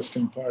very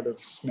interesting part of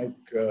snake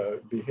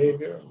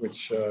behavior,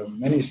 which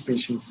many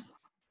species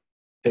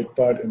take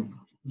part in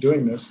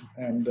doing this.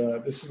 And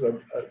this is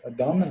a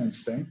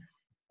dominance thing.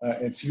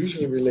 It's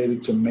usually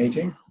related to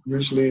mating.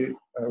 Usually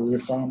we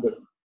found that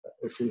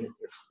if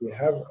we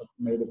have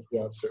made the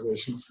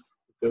observations,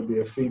 there'll be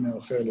a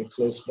female fairly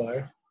close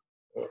by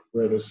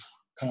where this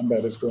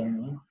combat is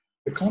going on.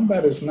 The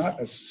combat is not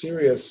a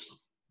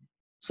serious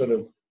sort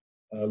of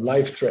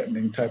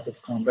life-threatening type of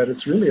combat.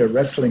 It's really a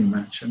wrestling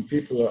match, and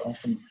people are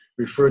often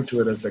referred to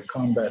it as a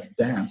combat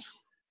dance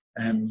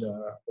and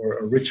or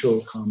a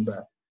ritual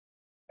combat.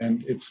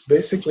 And it's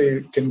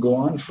basically can go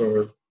on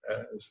for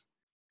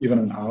even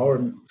an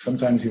hour,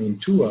 sometimes even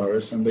 2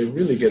 hours, and they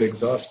really get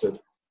exhausted.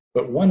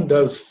 But one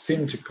does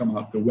seem to come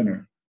out the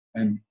winner,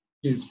 and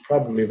he's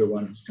probably the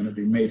one who's going to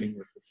be mating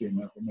with the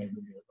female who may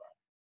be nearby.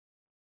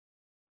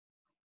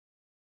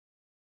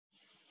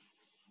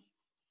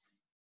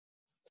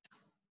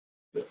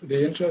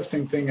 The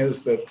interesting thing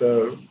is that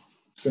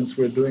since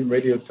we're doing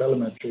radio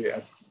telemetry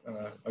at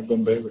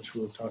Agumbe, which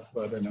we'll talk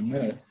about in a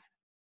minute,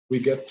 we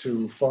get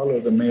to follow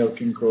the male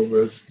king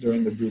cobras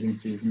during the breeding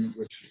season,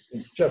 which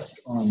is just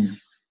on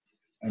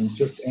and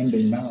just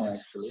ending now,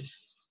 actually.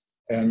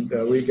 And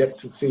we get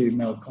to see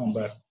male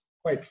combat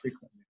quite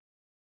frequently.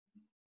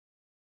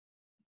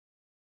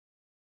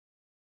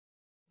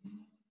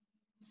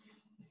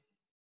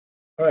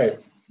 All right,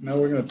 now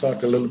we're going to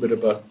talk a little bit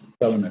about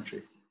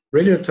telemetry.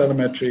 Radio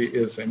telemetry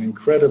is an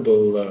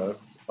incredible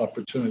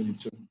opportunity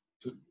to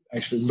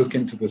actually look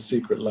into the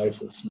secret life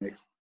of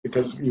snakes,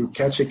 because you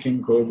catch a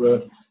king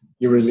cobra,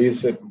 you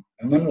release it,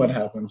 and then what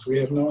happens? We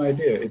have no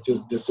idea. It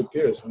just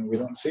disappears and we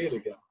don't see it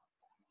again.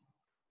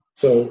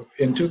 So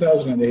in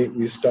 2008,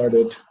 we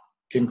started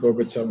king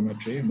cobra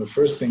telemetry, and the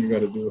first thing you got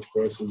to do, of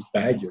course, is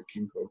bag your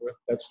king cobra.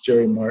 That's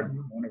Jerry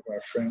Martin, one of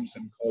our friends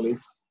and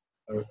colleagues,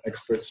 our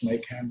expert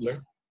snake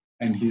handler,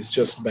 and he's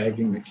just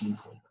bagging the king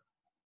cobra.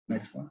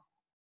 Next one.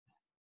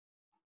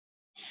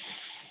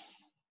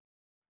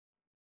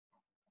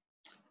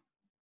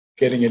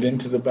 Getting it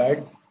into the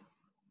bag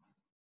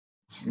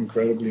is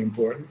incredibly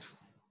important,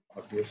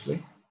 obviously.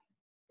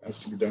 It has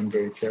to be done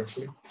very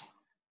carefully.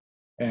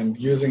 And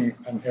using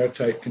an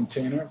airtight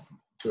container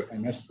to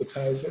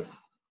anesthetize it,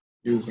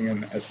 using a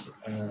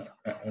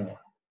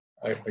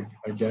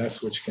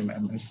gas which can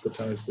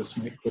anesthetize the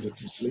snake, put it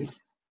to sleep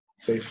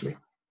safely.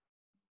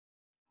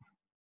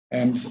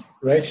 And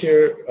right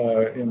here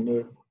in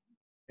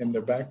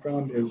the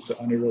background is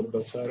Anirudh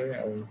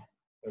Balsare,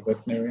 a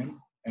veterinarian,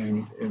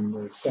 and in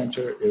the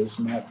center is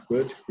Matt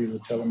Good, he's a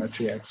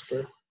telemetry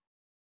expert,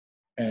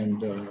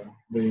 and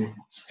the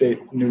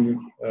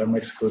New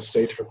Mexico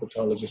State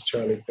herpetologist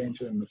Charlie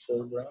Painter in the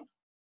foreground.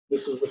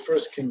 This was the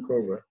first king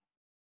cobra,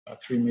 a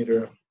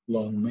 3-meter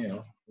long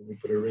male that we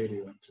put a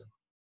radio into.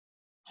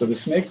 So the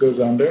snake goes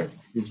under,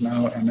 he's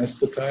now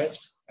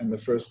anesthetized, and the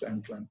first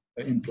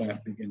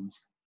implant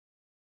begins.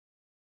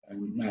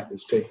 And Matt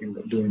is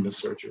doing the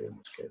surgery in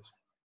this case.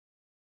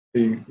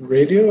 The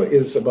radio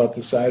is about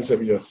the size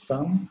of your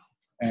thumb,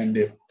 and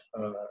it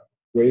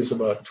weighs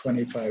about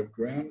 25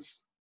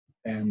 grams,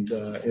 and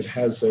it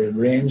has a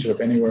range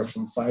of anywhere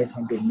from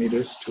 500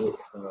 meters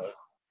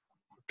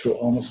to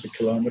almost a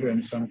kilometer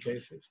in some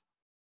cases.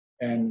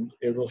 And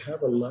it will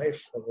have a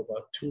life of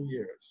about 2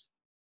 years.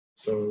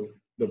 So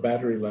the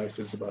battery life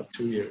is about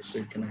 2 years, so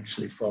you can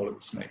actually follow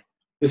the snake.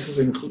 This is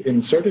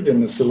inserted in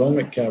the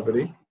coelomic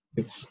cavity.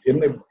 It's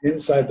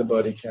inside the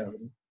body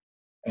cavity,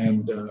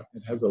 and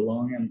it has a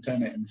long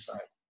antenna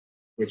inside,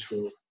 which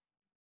will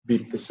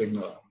beep the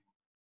signal out.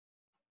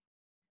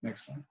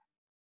 Next one.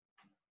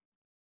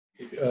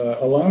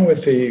 Along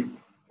with the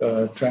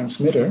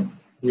transmitter,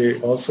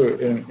 we also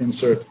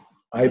insert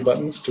eye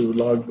buttons to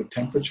log the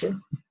temperature.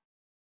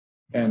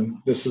 And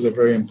this is a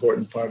very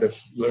important part of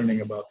learning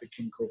about the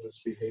king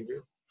cobra's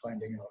behavior,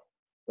 finding out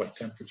what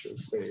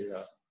temperatures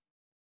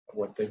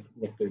what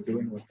they're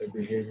doing, what their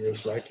behavior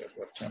is like at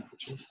what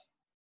temperatures.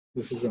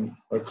 This is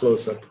a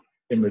close-up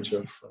image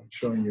of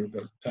showing you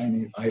the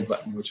tiny eye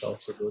button, which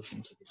also goes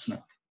into the snake.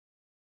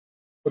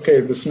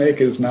 Okay, the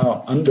snake is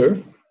now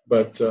under,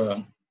 but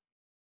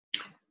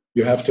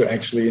you have to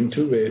actually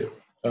intubate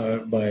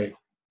by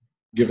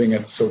giving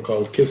it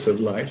so-called kiss of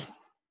light.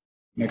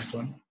 Next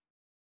one.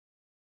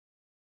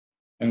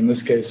 And in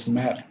this case,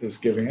 Matt is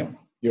giving it.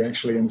 You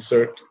actually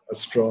insert a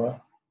straw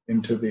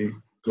into the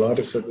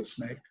glottis of the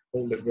snake.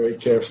 Hold it very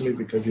carefully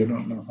because you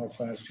don't know how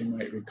fast he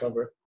might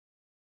recover.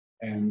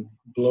 And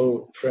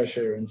blow fresh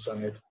air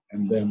inside,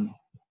 and then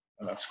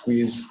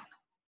squeeze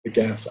the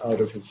gas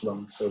out of his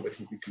lungs so that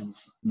he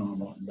becomes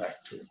normal and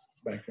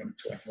back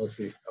into a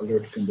healthy,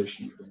 alert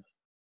condition again.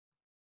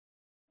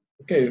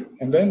 Okay,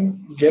 and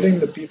then getting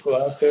the people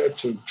out there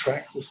to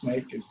track the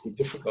snake is the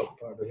difficult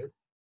part of it.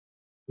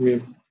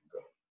 We've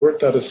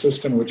worked out a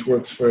system which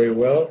works very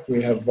well.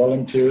 We have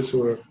volunteers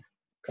who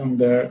come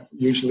there.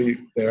 Usually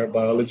they are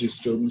biology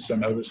students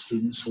and other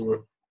students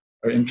who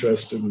are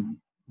interested in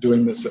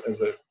doing this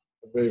as a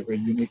very, very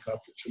unique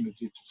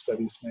opportunity to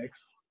study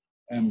snakes.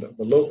 And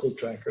the local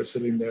tracker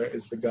sitting there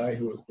is the guy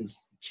who is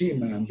the key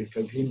man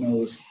because he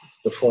knows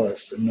the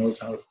forest and knows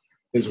how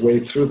his way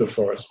through the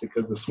forest,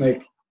 because the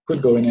snake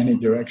could go in any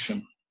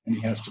direction and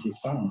he has to be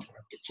found. You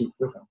have to keep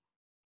with him.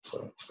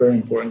 So it's very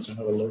important to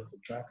have a local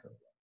tracker.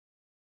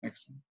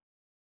 Next one.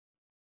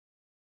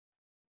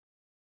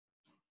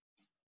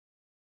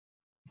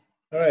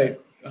 All right.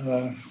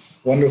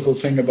 Wonderful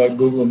thing about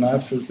Google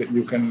Maps is that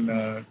you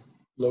can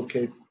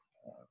locate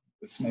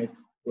the snake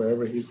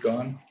wherever he's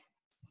gone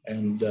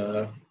and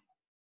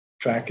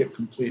track it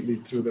completely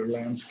through the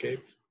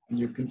landscape. And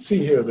you can see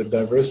here the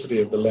diversity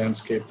of the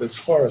landscape. There's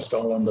forest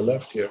all on the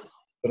left here,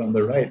 but on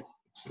the right,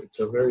 it's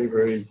a very,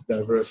 very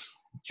diverse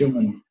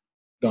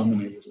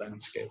human-dominated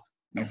landscape.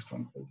 Next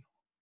one, please.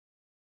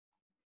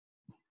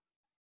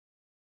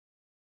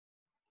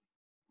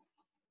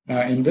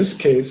 Now, in this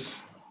case,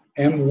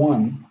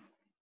 M1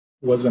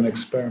 was an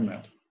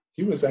experiment.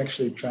 He was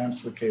actually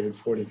translocated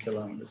 40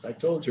 kilometers. I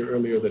told you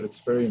earlier that it's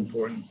very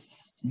important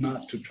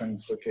not to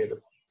translocate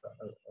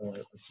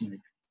a snake.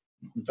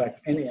 In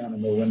fact, any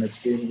animal, when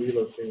it's being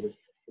relocated,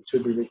 it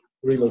should be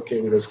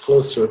relocated as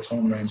close to its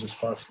home range as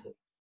possible.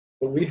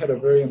 But we had a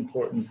very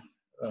important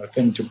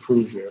thing to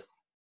prove here,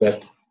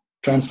 that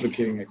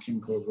translocating a king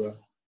cobra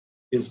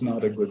is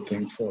not a good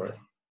thing for it.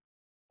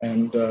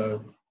 And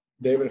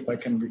David, if I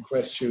can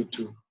request you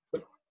to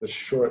put the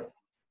short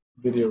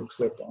video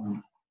clip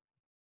on.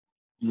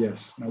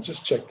 Yes, now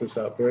just check this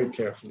out very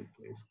carefully,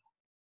 please.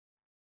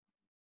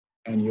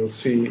 And you'll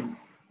see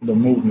the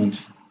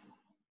movement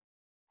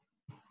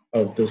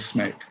of this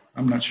snake.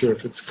 I'm not sure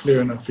if it's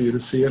clear enough for you to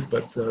see it,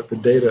 but the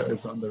data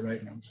is on the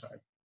right-hand side.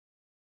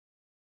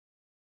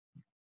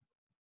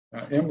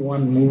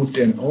 M1 moved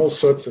in all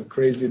sorts of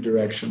crazy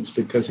directions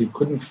because he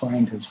couldn't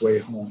find his way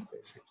home,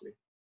 basically.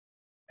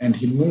 And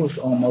he moved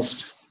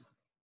almost,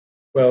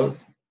 well,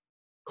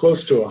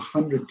 close to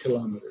 100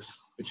 kilometers.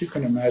 But you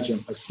can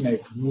imagine a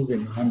snake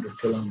moving 100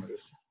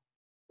 kilometers.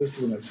 This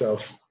is in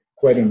itself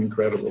quite an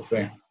incredible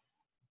thing.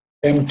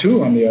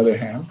 M2, on the other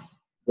hand,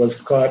 was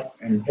caught,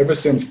 and ever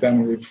since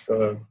then we've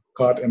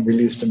caught and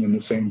released him in the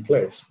same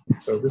place.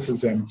 So this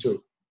is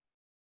M2.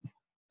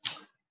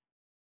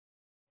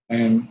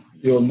 And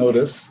you'll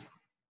notice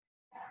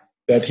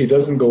that he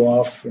doesn't go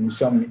off in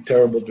some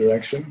terrible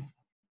direction.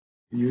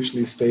 He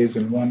usually stays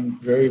in one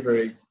very,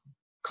 very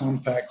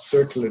compact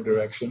circular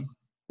direction.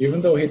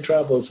 Even though he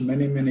travels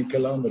many, many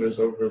kilometers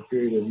over a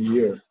period of a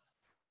year,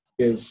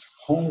 his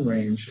home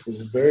range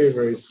is very,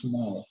 very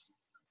small.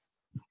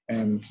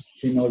 And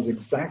he knows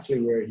exactly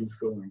where he's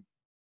going.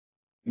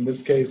 In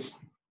this case,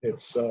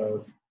 it's,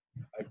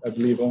 I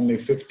believe, only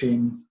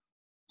 15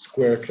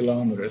 square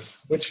kilometers,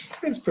 which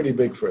is pretty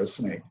big for a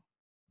snake.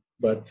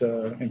 But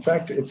in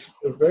fact, it's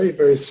a very,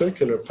 very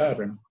circular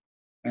pattern.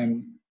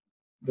 And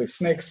the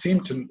snakes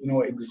seem to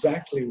know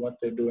exactly what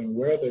they're doing,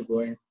 where they're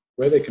going,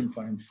 where they can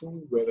find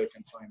food, where they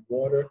can find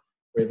water,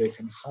 where they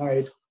can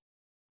hide.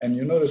 And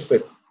you notice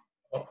that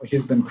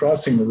he's been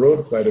crossing the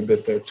road quite a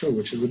bit there too,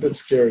 which is a bit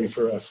scary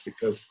for us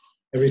because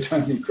every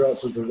time he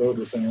crosses the road,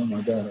 we're saying, oh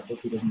my God, I hope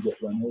he doesn't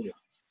get run over.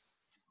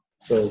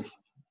 So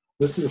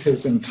this is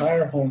his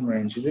entire home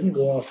range. He didn't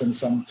go off in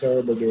some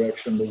terrible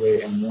direction the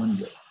way M1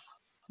 did.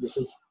 This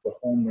is the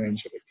home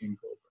range of a king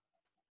cobra.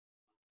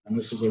 And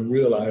this was a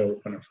real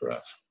eye-opener for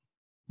us.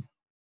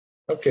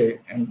 Okay,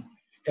 and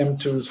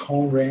M2's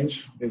home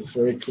range is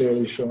very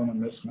clearly shown on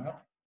this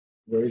map,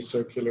 very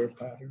circular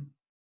pattern.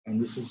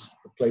 And this is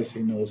the place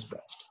he knows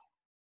best.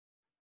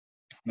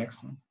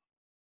 Next one.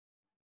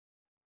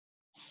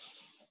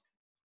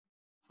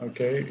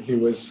 Okay, he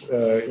was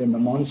in the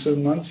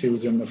monsoon months, he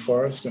was in the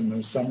forest. In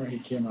the summer, he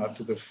came out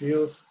to the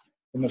fields.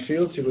 In the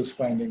fields, he was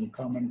finding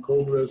common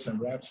cobras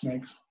and rat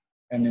snakes.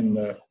 And in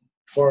the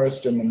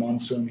forest, in the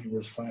monsoon, he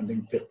was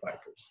finding pit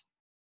vipers.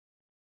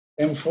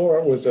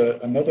 M4 was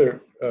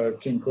another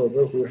king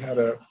cobra who had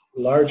a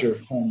larger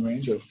home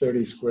range of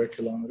 30 square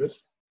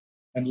kilometers.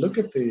 And look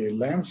at the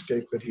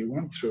landscape that he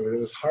went through. There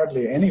was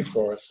hardly any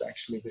forest,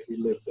 actually, that he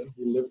lived in.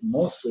 He lived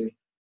mostly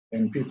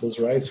in people's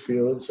rice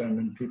fields and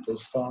in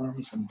people's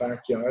farms and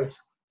backyards.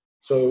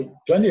 So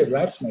plenty of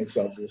rat snakes,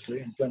 obviously,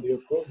 and plenty of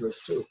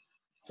cobras, too.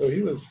 So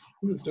he was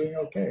doing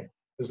okay.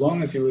 As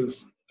long as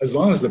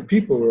the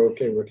people were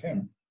okay with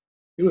him,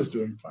 he was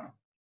doing fine.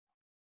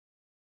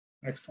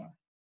 Next one.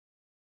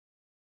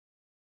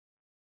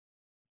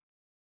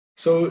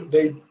 So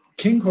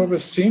king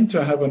cobras seem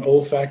to have an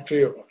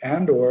olfactory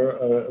and or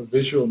a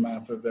visual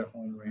map of their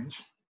home range.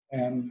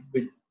 And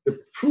the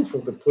proof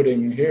of the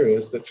pudding here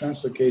is that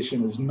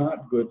translocation is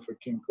not good for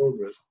king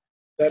cobras.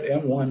 That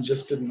M1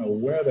 just didn't know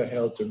where the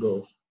hell to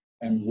go.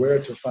 and where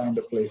to find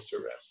a place to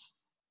rest.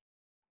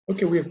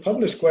 Okay, we've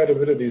published quite a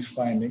bit of these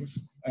findings,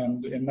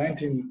 and in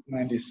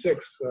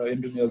 1996,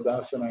 Indranil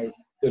Das and I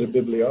did a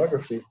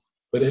bibliography,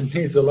 but it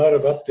needs a lot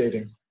of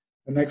updating.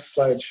 The next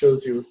slide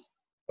shows you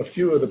a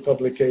few of the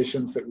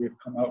publications that we've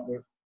come out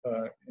with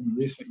in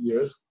recent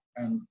years,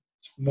 and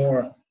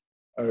more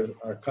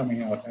are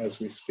coming out as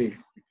we speak,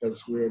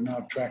 because we're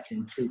now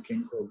tracking 3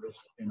 king cobras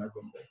in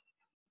Agumbe.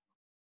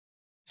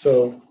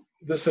 So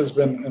this has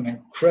been an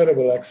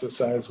incredible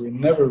exercise. We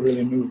never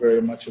really knew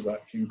very much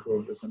about king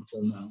cobras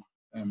until now.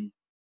 And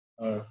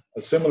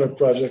a similar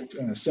project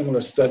and a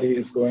similar study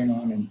is going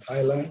on in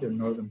Thailand, in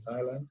northern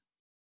Thailand,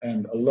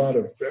 and a lot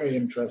of very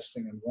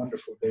interesting and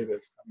wonderful data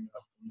is coming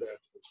up from there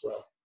as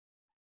well.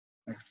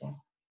 Next one.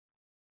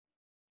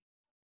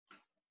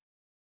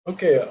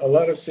 Okay, a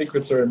lot of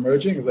secrets are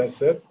emerging, as I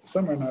said.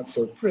 Some are not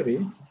so pretty.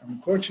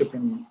 Courtship,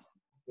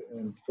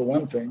 for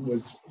one thing,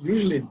 was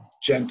usually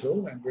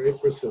gentle and very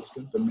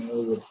persistent. The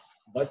male would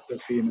butt the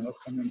female,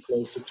 coming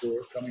closer to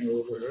her, coming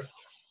over her.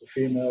 The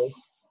female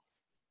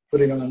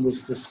putting on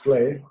this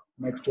display.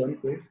 Next one,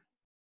 please.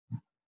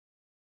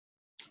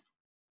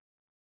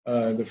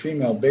 The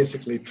female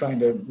basically trying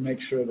to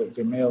make sure that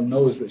the male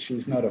knows that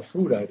she's not a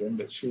food item,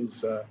 that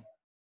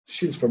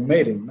she's for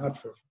mating,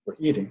 not for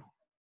eating.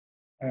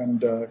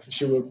 And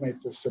she will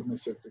make this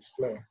submissive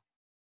display.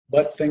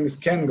 But things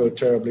can go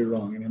terribly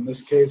wrong. And in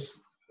this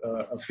case,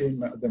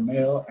 the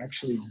male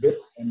actually bit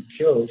and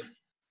killed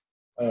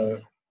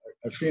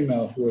a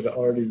female who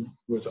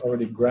was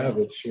already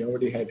gravid. She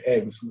already had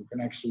eggs. You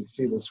can actually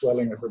see the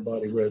swelling of her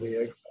body where the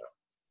eggs are.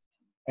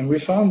 And we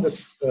found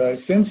this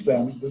since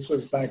then. This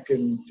was back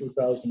in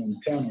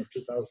 2010 or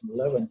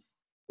 2011.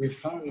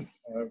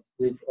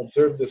 We've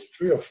observed this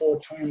 3 or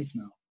 4 times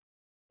now,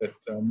 that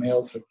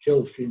males have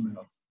killed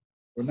females.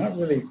 We're not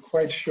really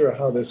quite sure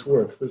how this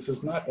works. This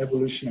is not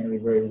evolutionarily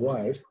very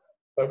wise,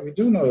 but we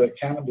do know that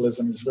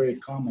cannibalism is very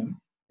common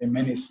in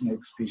many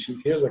snake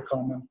species. Here's a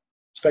common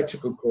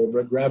spectacled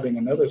cobra grabbing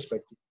another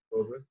spectacled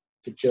cobra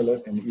to kill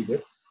it and eat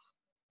it.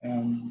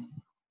 And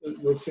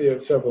we'll see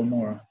several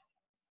more.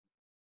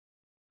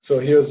 So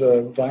here's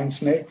a vine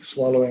snake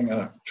swallowing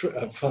a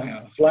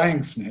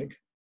flying snake,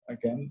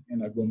 again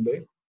in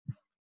Agumbe.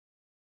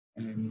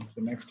 And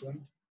the next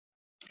one.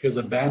 Here's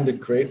a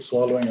banded crate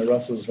swallowing a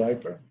Russell's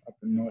viper up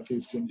in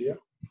northeast India.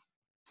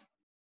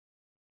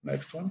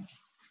 Next one.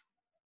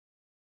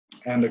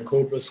 And a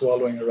cobra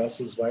swallowing a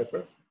Russell's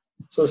viper.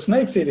 So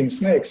snakes eating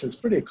snakes is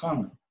pretty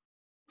common.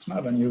 It's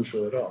not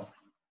unusual at all.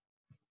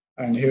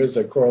 And here's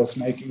a coral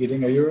snake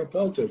eating a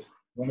Europeltid,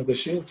 one of the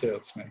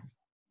shield-tailed snakes.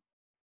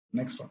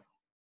 Next one.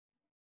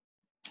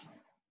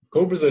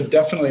 Cobras are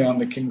definitely on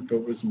the king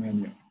cobra's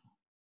menu.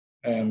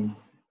 And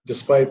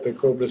despite the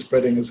cobra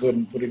spreading his hood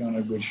and putting on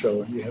a good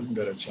show, he hasn't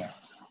got a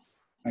chance.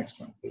 Next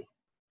one, please.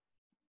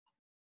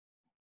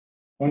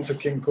 Once a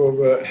king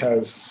cobra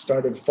has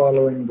started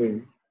following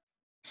the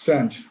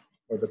scent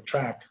or the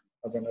track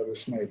of another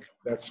snake,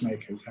 that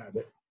snake has had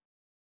it.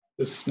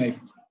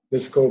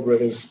 This cobra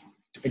is,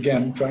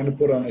 again, trying to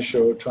put on a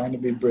show, trying to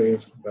be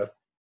brave, but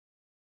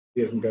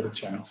he hasn't got a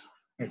chance.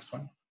 Next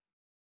one.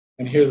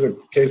 And here's a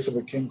case of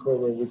a king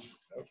cobra which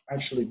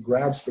actually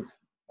grabs the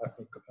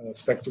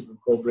spectacled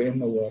cobra in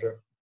the water,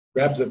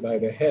 grabs it by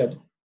the head,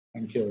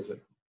 and kills it.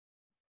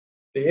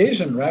 The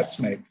Asian rat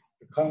snake,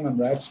 the common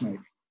rat snake,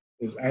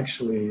 is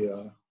actually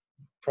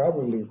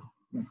probably,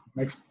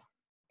 next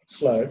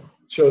slide,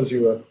 shows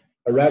you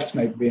a rat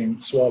snake being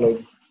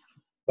swallowed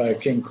by a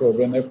king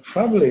cobra, and they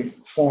probably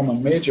form a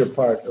major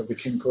part of the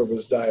king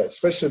cobra's diet,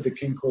 especially the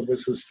king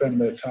cobras who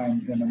spend their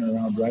time in and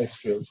around rice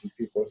fields in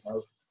people's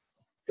houses.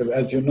 Because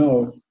as you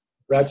know,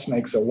 rat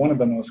snakes are one of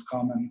the most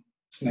common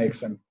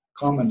snakes and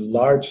common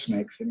large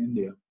snakes in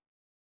India.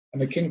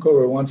 And the king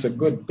cobra wants a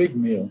good big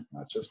meal,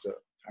 not just a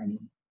tiny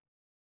one.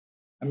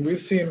 And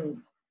we've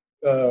seen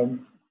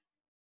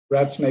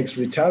rat snakes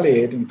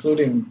retaliate,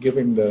 including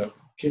giving the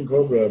king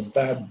cobra a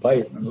bad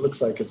bite, and it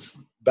looks like it's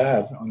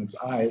bad on its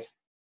eyes.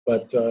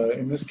 But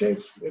in this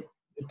case, it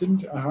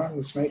didn't harm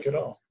the snake at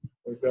all.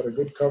 We've got a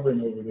good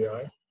covering over the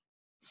eye,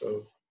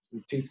 so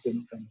the teeth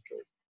didn't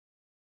penetrate.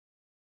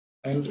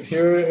 And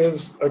here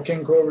is a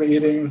king cobra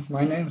eating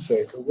my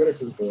namesake, a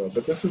Whitaker's boa.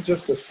 But this is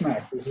just a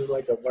snack. This is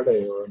like a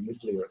vade or an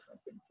idli or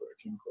something for a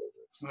king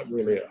cobra. It's not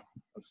really a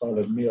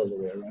solid meal the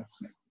way a rat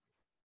snake.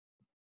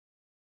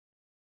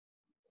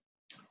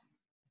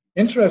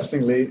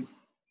 Interestingly,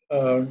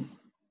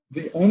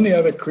 the only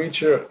other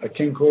creature a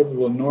king cobra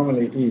will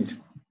normally eat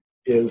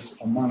is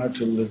a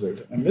monitor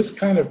lizard. And this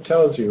kind of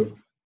tells you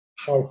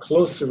how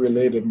closely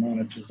related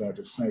monitors are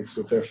to snakes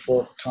with their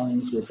forked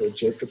tongues, with their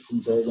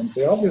Jacobson's organs.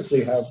 They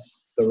obviously have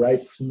the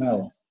right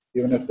smell,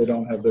 even if they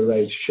don't have the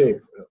right shape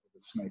of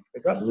the snake.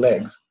 They've got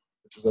legs,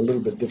 which is a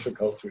little bit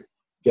difficult to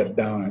get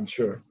down, I'm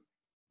sure.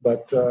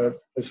 But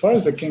as far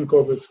as the king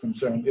cobra is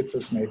concerned, it's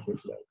a snake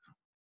with legs.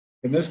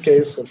 In this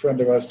case, a friend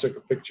of ours took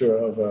a picture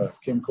of a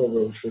king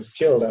cobra which was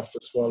killed after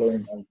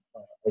swallowing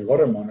a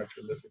water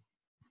monitor lizard.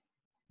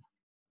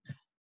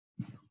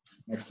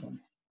 Next one.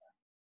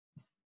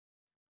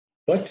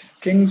 But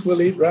kings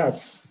will eat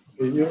rats.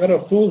 You gotta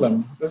fool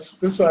them. I'm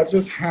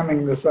just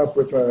hamming this up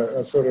with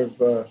a sort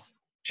of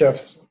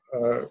chef's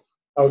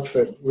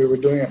outfit. We were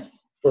doing it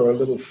for a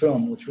little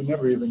film, which we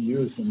never even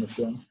used in the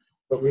film.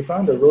 But we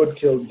found a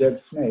roadkill dead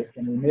snake,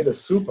 and we made a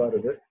soup out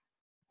of it,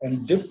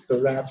 and dipped the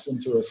rats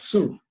into a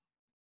soup,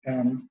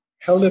 and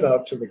held it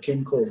out to the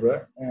king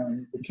cobra.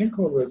 And the king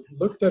cobra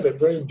looked at it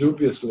very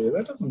dubiously.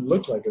 That doesn't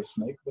look like a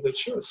snake, but it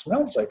sure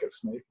smells like a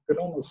snake. You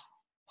could almost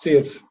see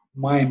its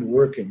mind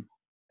working.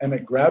 And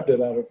it grabbed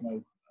it out of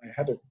I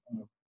had it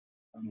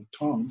on the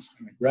tongs,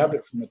 and it grabbed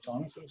it from the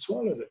tongs and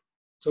swallowed it.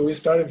 So we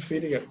started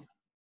feeding it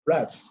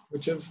rats,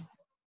 which is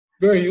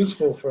very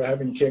useful for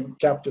having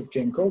captive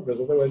king cobras.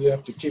 Otherwise, you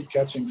have to keep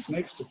catching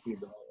snakes to feed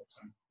them all the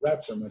time.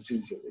 Rats are much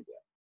easier to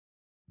get.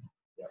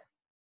 Yeah,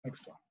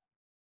 next one.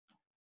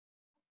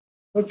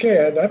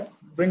 Okay, that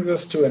brings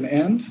us to an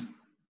end.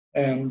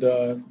 And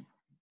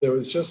there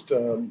was just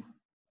a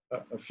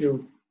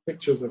few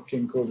pictures of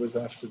king cobras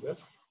after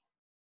this.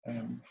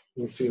 And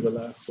we'll see the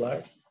last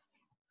slide.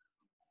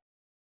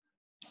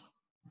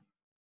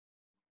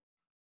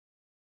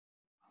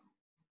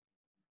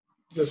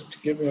 Just to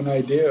give you an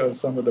idea of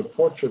some of the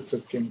portraits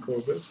of king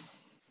cobras,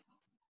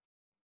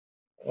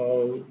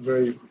 all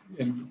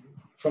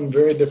from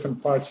very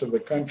different parts of the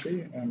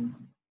country, and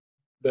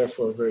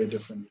therefore very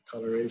different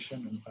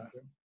coloration and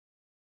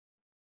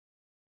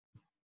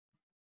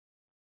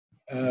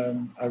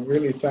pattern. I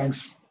really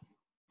thanks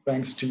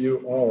to you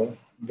all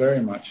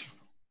very much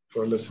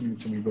for listening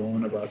to me go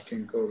on about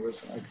king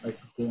cobras. I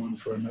could go on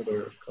for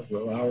another couple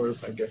of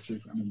hours, I guess you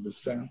can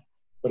understand.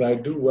 But I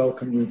do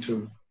welcome you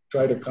to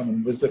try to come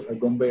and visit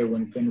Agumbe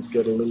when things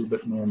get a little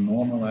bit more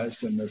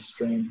normalized in this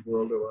strange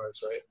world of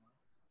ours right now.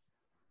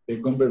 The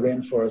Agumbe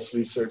Rainforest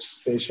Research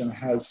Station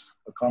has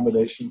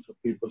accommodation for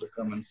people to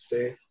come and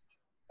stay.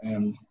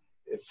 And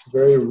it's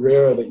very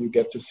rare that you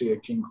get to see a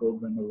king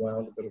cobra in the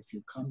wild, but if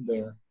you come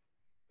there,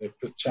 the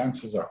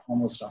chances are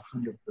almost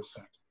 100%.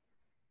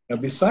 Now,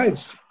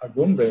 besides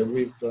Agumbe,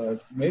 we've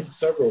made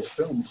several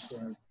films.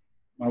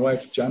 My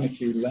wife,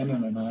 Janaki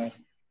Lennon, and I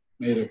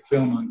made a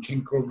film on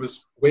king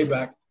cobras way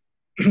back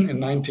in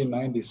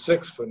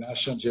 1996 for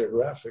National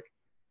Geographic.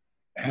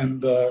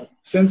 And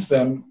since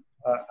then,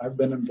 I've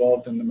been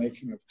involved in the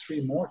making of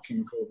 3 more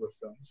king cobra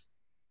films.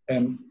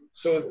 And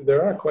so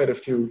there are quite a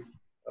few,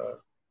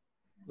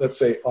 let's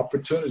say,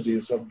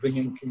 opportunities of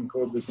bringing king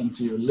cobras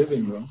into your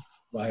living room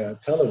via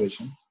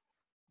television.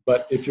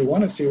 But if you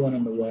want to see one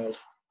in the wild,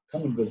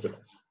 come and visit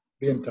us.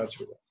 Be in touch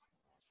with us.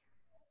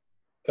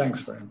 Thanks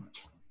very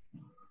much.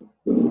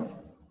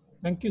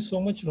 Thank you so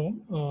much,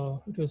 Rom.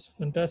 It was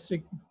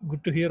fantastic.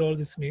 Good to hear all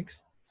the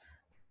snakes.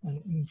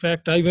 And in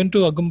fact, I went to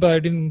Agumba. I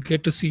didn't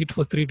get to see it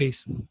for 3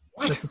 days.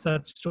 What? That's a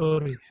sad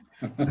story.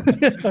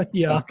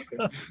 Yeah. Okay.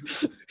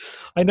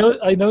 I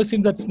never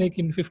seen that snake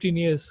in 15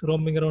 years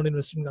roaming around in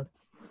Western Ghats.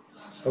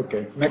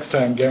 Okay, next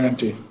time,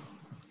 guarantee.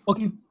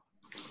 Okay.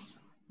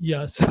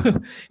 Yeah. So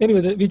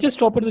anyway, we just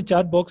drop it in the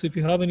chat box. If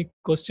you have any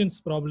questions,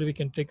 probably we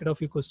can take it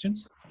off your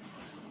questions.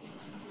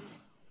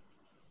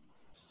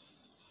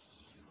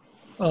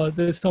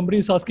 There's somebody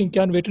is asking,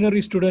 can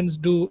veterinary students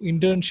do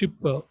internship?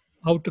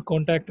 How to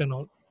contact and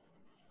all?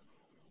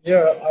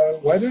 Yeah,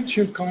 why don't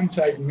you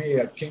contact me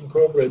at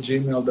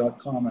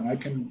kingcobra@gmail.com, and I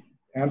can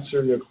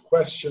answer your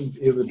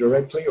questions either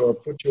directly or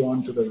put you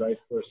on to the right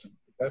person.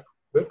 That's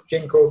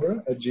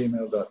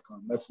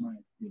kingcobra@gmail.com. That's my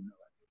email.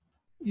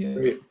 Yeah.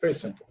 Very, very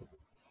simple.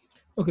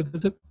 Okay,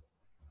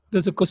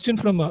 there's a question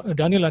from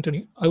Daniel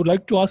Anthony. I would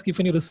like to ask if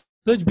any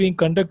research being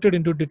conducted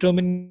into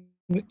determining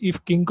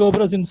if king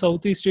cobras in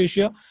Southeast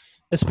Asia,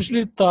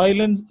 especially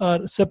Thailand,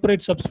 are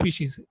separate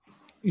subspecies.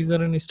 Is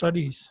there any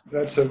studies?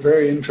 That's a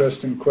very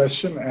interesting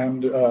question,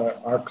 and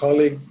our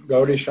colleague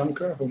Gauri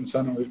Shankar, whom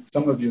some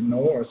of you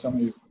know or some of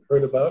you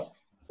heard about,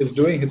 is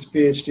doing his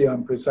PhD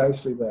on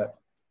precisely that.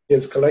 He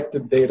has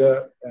collected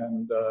data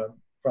and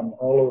from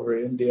all over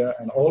India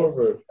and all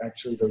over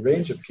actually the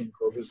range of king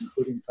cobras,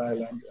 including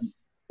Thailand, and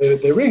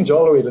they range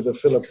all the way to the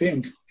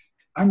Philippines.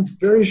 I'm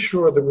very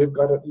sure that we've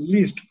got at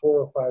least 4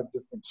 or 5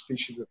 different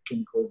species of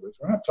king cobras.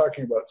 We're not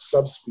talking about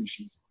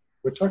subspecies.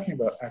 We're talking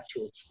about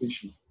actual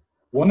species.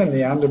 One in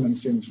the Andaman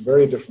seems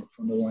very different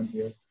from the one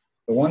here.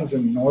 The ones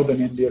in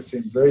northern India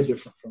seem very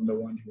different from the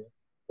one here.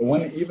 The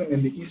one even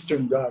in the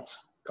eastern Ghats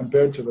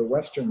compared to the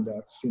western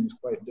Ghats seems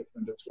quite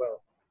different as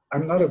well.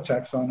 I'm not a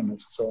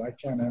taxonomist, so I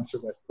can't answer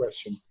that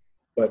question.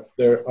 But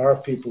there are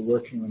people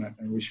working on it,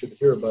 and we should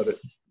hear about it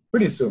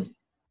pretty soon.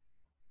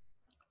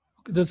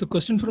 There's a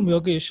question from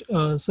Yogesh.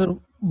 Sir,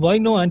 why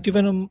no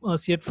antivenom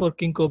as yet for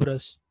king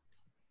cobras?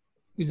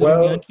 Is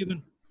there any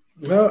antivenom?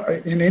 Well,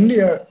 in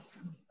India,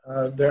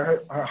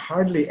 there are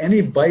hardly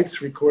any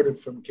bites recorded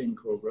from king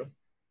cobra.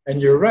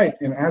 And you're right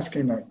in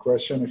asking that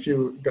question.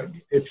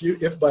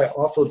 If by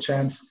awful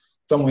chance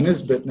someone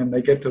is bitten and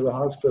they get to the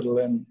hospital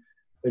and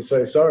they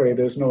say, sorry,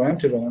 there's no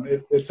antivenom,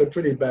 it's a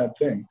pretty bad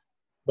thing.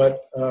 But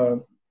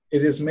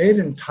it is made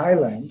in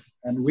Thailand,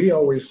 and we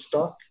always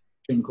stock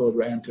king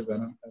cobra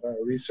antivenom at our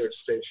research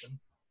station.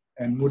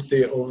 And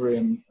Murthy over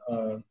in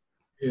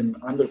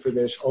Andhra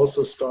Pradesh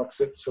also stocks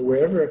it. So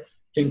wherever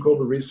King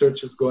Cobra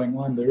research is going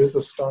on. There is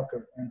a stock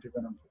of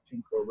antivenom for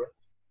King Cobra,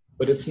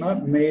 but it's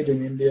not made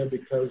in India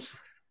because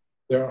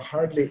there are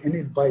hardly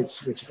any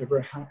bites which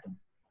ever happen,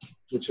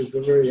 which is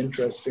a very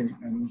interesting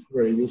and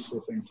very useful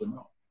thing to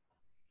know.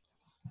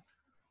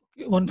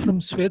 One from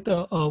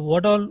Sweta.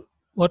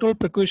 What all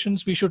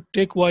precautions we should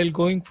take while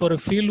going for a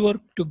field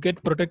work to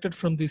get protected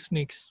from these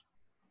snakes?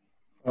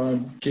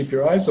 Keep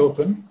your eyes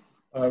open.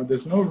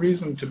 There's no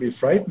reason to be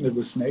frightened of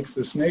the snakes.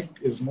 The snake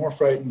is more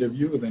frightened of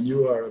you than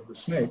you are of the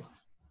snake.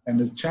 And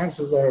the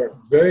chances are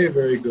very,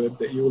 very good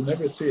that you will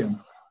never see him.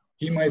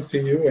 He might see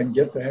you and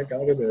get the heck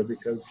out of there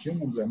because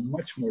humans are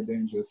much more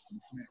dangerous than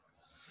snakes.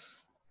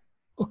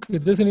 Okay,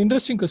 there's an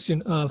interesting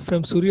question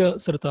from Surya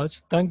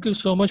Sartaj. Thank you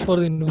so much for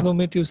the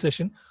informative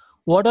session.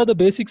 What are the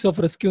basics of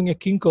rescuing a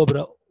king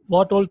cobra?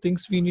 What all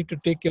things we need to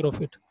take care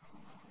of it?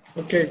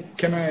 Okay,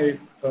 can I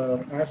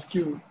ask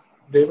you,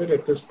 David,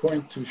 at this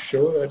point to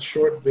show that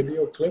short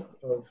video clip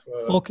of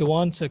Okay,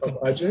 1 second.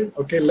 Ajay?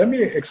 Okay, let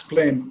me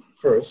explain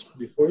first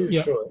before you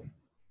show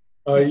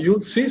it. You'll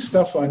see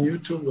stuff on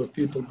YouTube of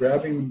people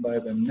grabbing them by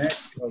the neck,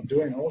 of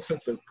doing all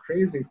sorts of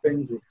crazy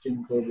things with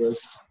king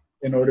cobras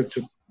in order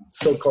to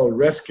so-called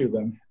rescue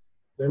them.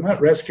 They're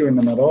not rescuing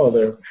them at all.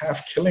 They're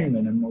half killing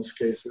them in most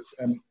cases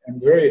and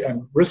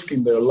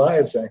risking their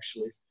lives,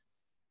 actually.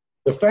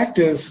 The fact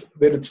is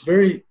that it's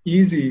very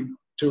easy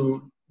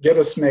to get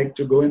a snake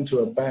to go into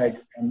a bag,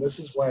 and this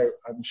is why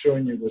I'm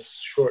showing you this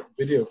short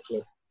video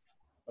clip,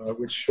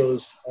 which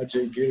shows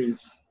Ajay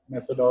Giri's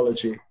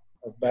methodology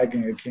of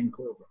bagging a king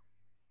cobra.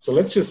 So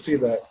let's just see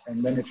that,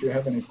 and then if you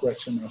have any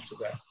question after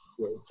that,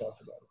 we'll talk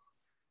about it.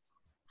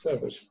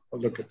 Savage, I'll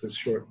look at this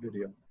short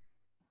video.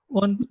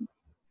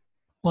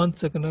 One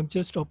second, I'm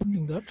just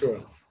opening that. Sure.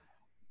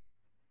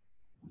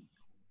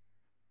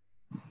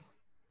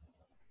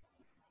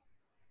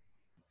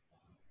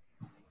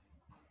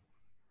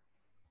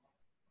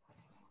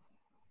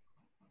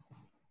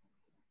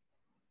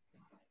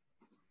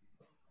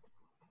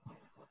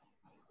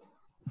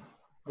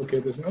 Okay,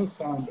 there's no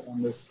sound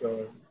on this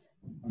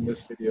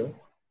video.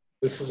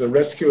 This is a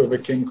rescue of a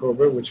king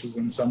cobra, which was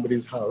in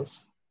somebody's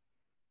house.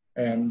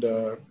 And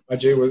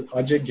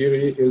Ajay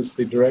Giri is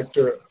the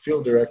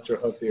field director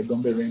of the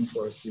Agombe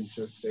Rainforest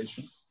Research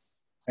Station.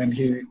 And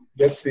he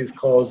gets these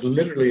calls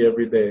literally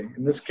every day.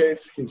 In this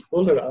case, he's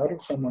pulled it out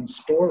of someone's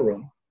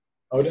storeroom,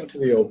 out into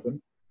the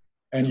open,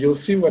 and you'll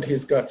see what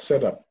he's got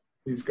set up.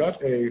 He's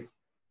got a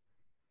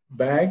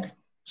bag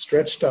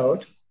stretched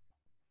out,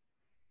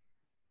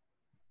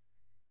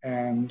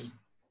 and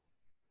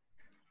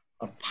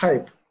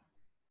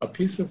a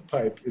piece of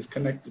pipe is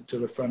connected to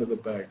the front of the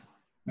bag.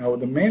 Now,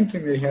 the main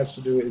thing that he has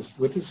to do is,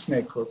 with his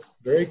snake hook,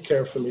 very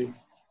carefully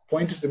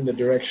point it in the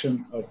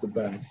direction of the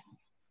bag.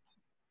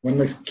 When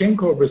the king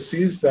cobra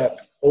sees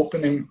that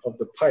opening of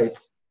the pipe,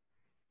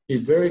 he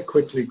very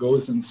quickly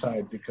goes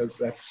inside because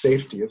that's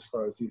safety as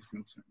far as he's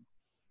concerned.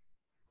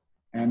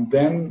 And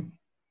then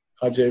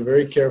Ajay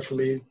very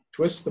carefully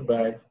twists the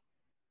bag,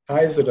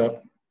 ties it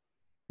up,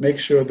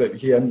 makes sure that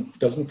he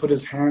doesn't put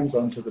his hands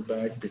onto the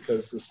bag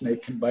because the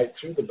snake can bite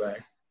through the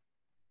bag,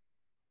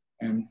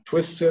 and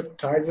twists it,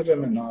 ties it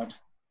in a knot,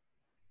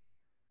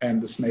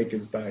 and the snake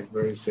is bagged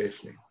very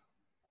safely.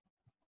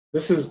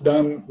 This is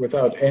done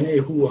without any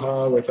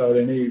hoo-ha, without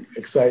any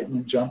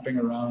excitement, jumping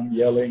around,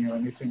 yelling, or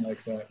anything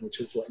like that, which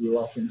is what you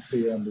often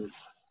see on these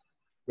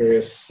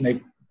various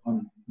snake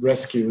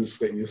rescues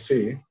that you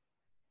see.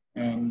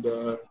 And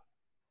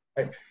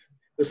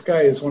this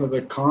guy is one of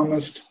the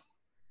calmest,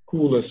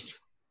 coolest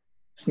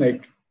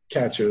snake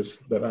catchers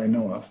that I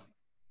know of.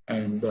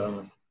 And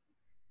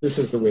this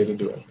is the way to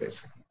do it,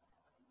 basically.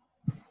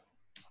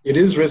 It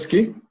is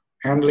risky.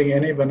 Handling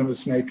any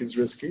venomous snake is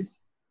risky.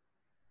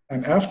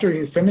 And after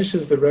he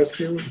finishes the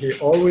rescue, he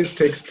always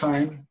takes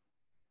time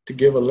to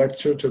give a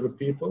lecture to the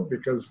people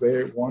because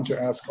they want to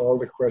ask all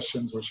the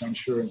questions, which I'm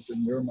sure is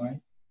in your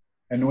mind.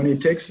 And when he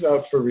takes it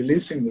out for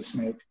releasing the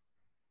snake,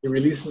 he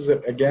releases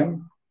it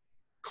again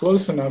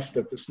close enough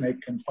that the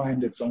snake can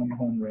find its own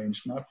home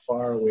range, not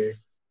far away.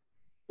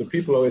 The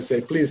people always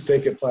say, please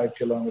take it 5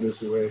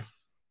 kilometers away.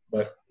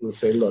 But we'll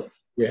say, look,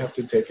 we have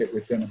to take it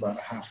within about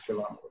a half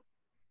kilometer.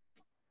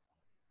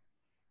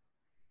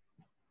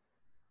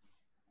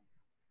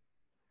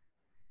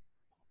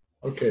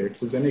 Okay, if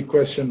there's any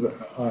questions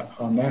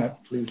on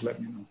that, please let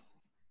me know.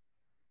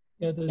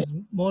 Yeah, there's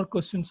more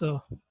questions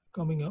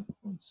coming up.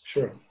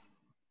 Sure.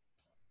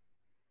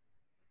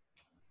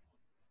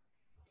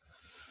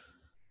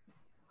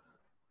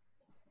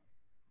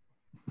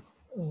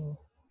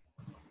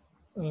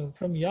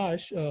 From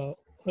Yash,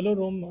 hello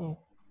Rom,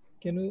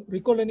 can you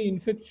recall any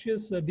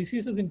infectious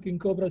diseases in king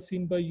cobra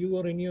seen by you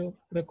or any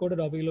recorded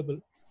available?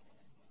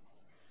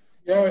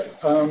 Yeah,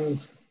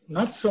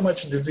 not so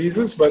much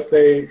diseases, but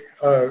they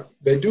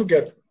do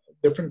get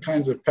different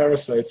kinds of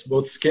parasites,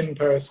 both skin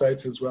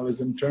parasites as well as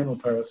internal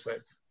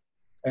parasites.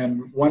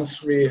 And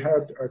once we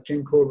had our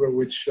king cobra,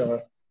 which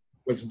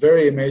was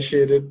very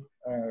emaciated,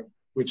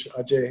 which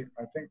Ajay,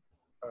 I think,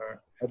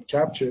 had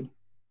captured,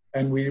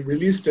 and we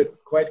released it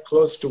quite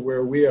close to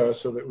where we are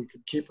so that we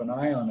could keep an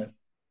eye on it.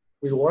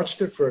 we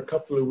watched it for a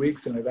couple of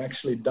weeks and it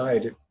actually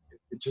died.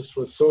 It just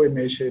was so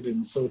emaciated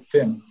and so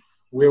thin.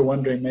 We're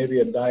wondering maybe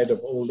it died of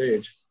old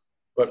age.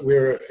 But we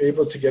were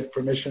able to get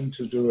permission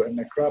to do a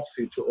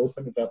necropsy to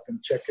open it up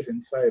and check it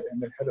inside.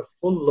 And it had a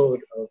full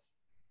load of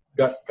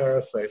gut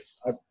parasites.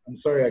 I'm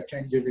sorry, I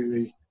can't give you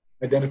the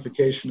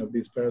identification of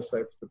these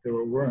parasites, but they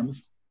were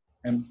worms.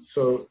 And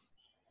so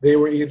they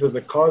were either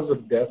the cause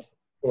of death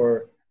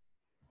or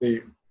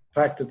the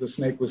fact that the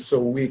snake was so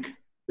weak,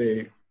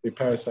 the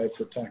parasites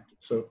attacked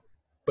it. So,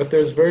 but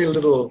there's very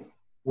little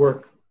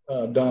work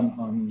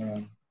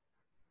done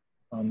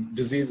on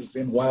diseases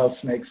in wild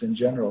snakes in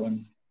general,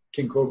 and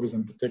king cobras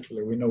in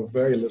particular. We know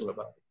very little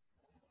about it.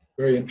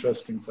 Very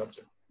interesting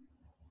subject.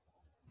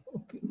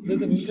 Okay,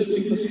 there's an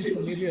interesting question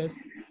from Elias.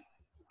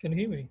 Can you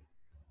hear me?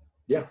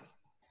 Yeah.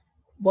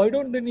 Why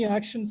don't any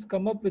actions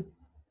come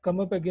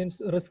up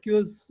against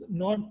rescuers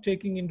not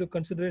taking into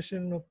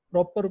consideration of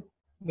proper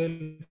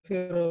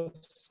welfare of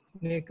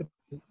snake?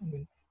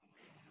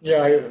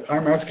 Yeah,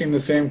 I'm asking the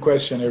same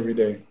question every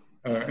day.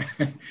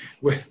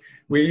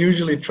 We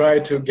usually try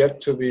to get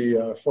to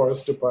the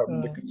forest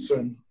department, the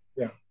concern,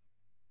 yeah,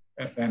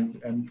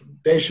 and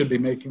they should be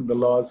making the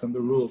laws and the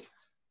rules.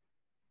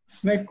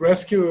 Snake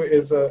rescue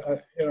is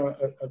a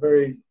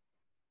very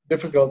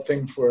difficult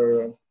thing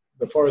for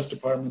the forest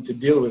department to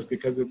deal with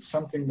because it's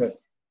something that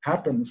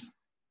happens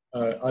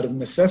out of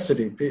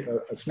necessity.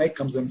 A snake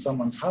comes in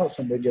someone's house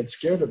and they get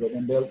scared of it,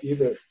 and they'll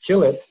either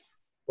kill it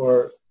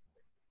or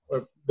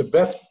the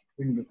best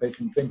thing that they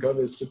can think of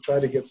is to try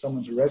to get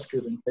someone to rescue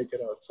it and take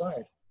it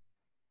outside.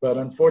 But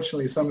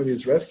unfortunately, some of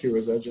these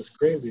rescuers are just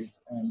crazy.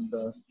 And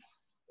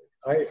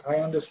I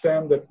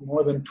understand that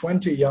more than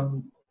 20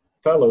 young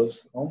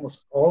fellows,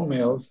 almost all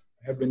males,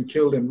 have been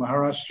killed in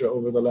Maharashtra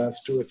over the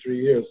last 2 or 3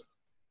 years.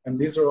 And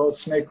these are all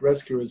snake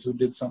rescuers who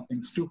did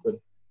something stupid,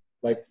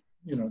 like,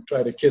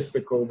 try to kiss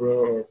the cobra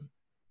or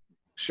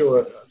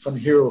show some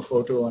hero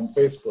photo on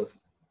Facebook.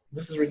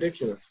 This is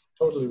ridiculous,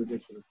 totally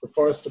ridiculous. The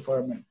forest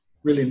department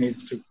really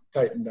needs to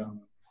tighten down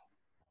on this.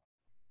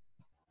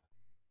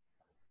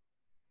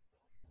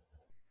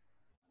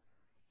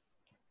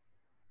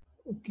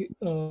 Okay.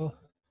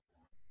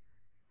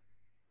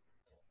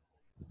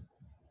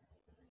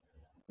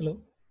 Hello.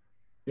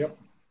 Yep.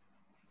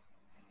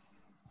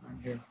 I'm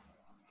here.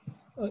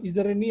 Is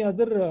there any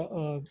other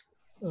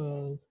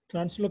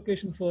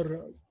translocation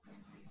for?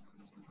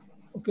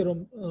 Okay,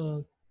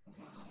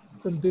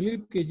 from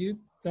Dilip KG,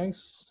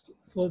 thanks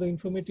for the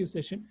informative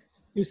session.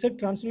 You said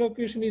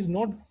translocation is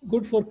not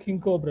good for king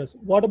cobras.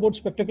 What about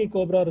spectacled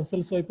cobra,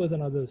 Russell vipers,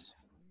 and others?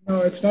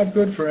 No, it's not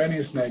good for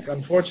any snake.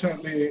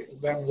 Unfortunately,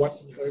 then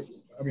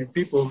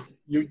people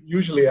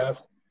usually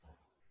ask,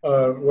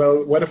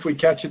 well, what if we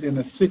catch it in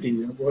a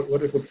city?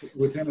 What if it's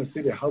within a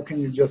city? How can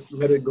you just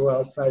let it go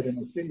outside in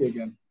a city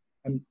again?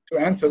 And to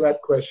answer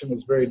that question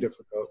is very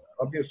difficult.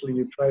 Obviously,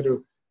 you try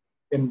to,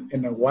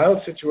 in a wild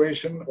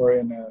situation or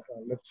in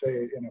let's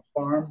say in a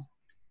farm,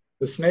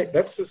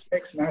 that's the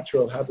snake's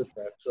natural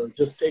habitat. So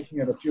just taking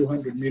it a few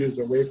hundred meters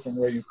away from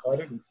where you caught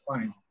it is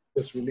fine.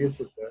 Just release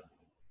it there.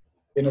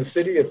 In a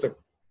city, it's a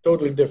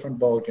totally different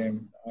ball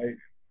game.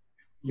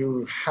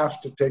 You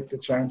have to take the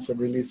chance of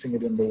releasing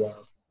it in the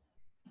wild.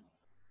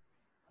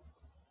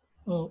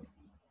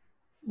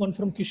 One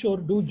from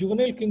Kishore: do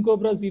juvenile king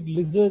cobras eat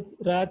lizards,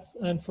 rats,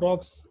 and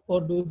frogs,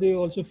 or do they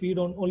also feed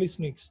on only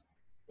snakes?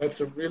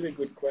 That's a really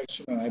good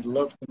question, and I'd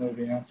love to know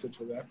the answer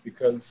to that,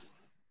 because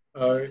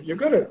you've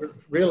got to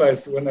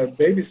realize when a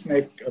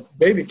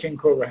baby king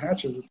cobra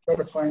hatches, it's got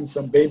to find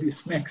some baby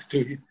snakes to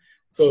eat.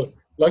 So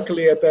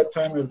luckily at that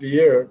time of the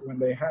year, when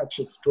they hatch,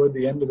 it's toward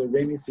the end of the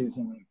rainy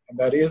season, and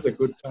that is a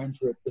good time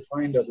for it to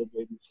find other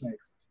baby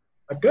snakes.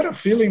 I've got a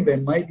feeling they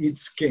might eat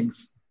skinks,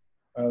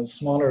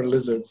 smaller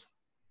lizards,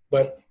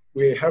 but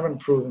we haven't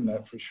proven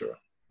that for sure.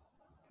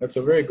 That's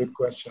a very good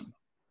question.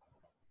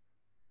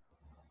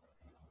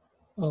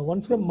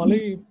 One from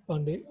Malay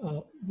Pandey: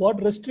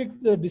 what restricts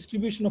the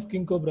distribution of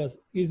king cobras?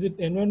 Is it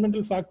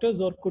environmental factors,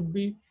 or could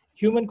be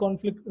human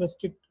conflict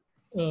restrict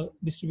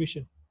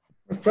distribution?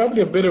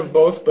 Probably a bit of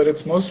both, but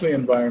it's mostly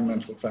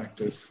environmental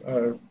factors.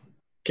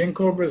 King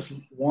cobras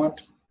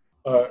want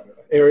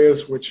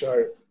areas which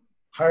are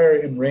higher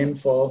in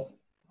rainfall,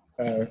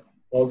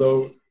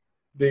 although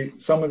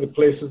some of the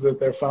places that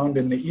they're found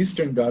in the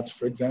Eastern Ghats,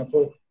 for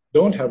example,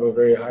 don't have a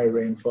very high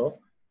rainfall,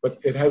 but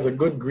it has a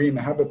good green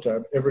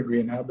habitat,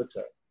 evergreen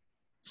habitat.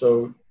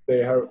 So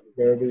there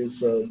are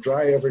these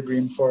dry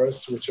evergreen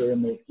forests which are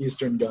in the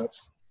Eastern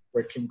Ghats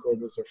where king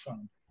cobras are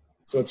found.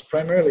 So it's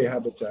primarily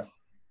habitat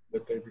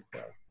that they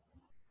require.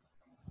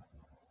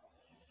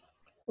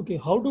 Okay,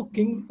 how do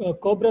king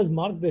cobras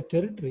mark their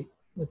territory?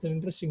 That's an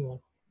interesting one.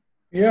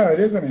 Yeah, it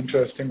is an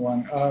interesting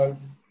one.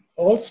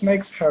 All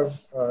snakes have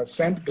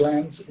scent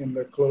glands in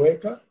the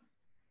cloaca,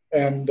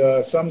 and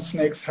some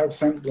snakes have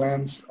scent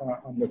glands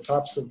on the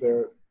tops of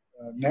their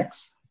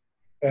necks.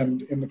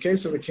 And in the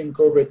case of the king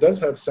cobra, it does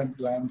have scent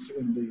glands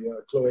in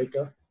the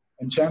cloaca,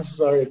 and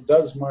chances are it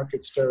does mark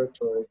its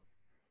territory.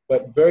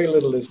 But very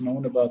little is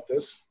known about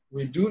this.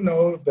 We do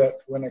know that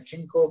when a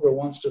king cobra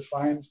wants to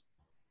find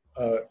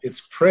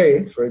its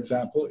prey, for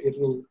example,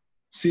 it'll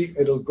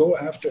go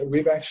after.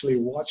 We've actually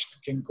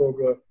watched king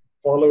cobra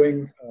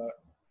following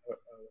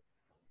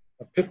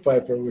a pit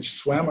viper which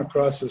swam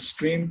across a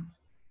stream,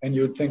 and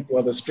you would think,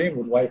 well, the stream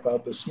would wipe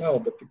out the smell,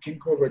 but the king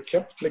cobra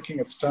kept flicking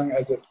its tongue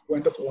as it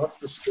went up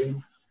the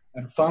stream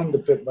and found the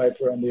pit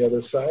viper on the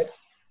other side.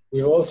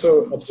 We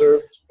also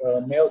observed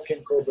male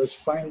king cobras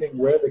finding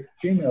where the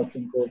female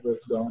king cobra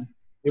has gone,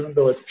 even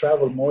though it's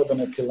traveled more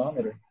than a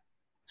kilometer.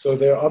 So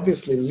they're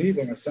obviously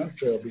leaving a scent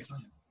trail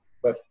behind.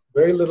 But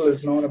very little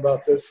is known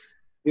about this.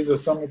 These are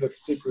some of the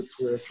secrets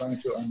we're trying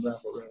to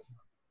unravel right now.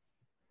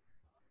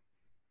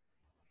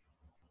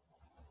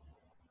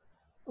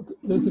 Okay,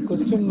 there's a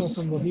question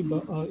from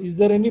Wahiba. Is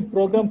there any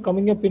program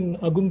coming up in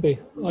Agumbe?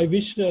 I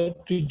wish to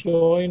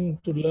join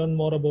to learn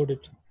more about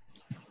it.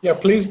 Yeah,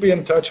 please be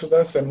in touch with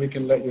us and we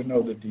can let you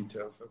know the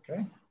details,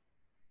 okay?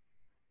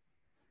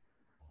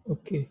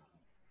 Okay.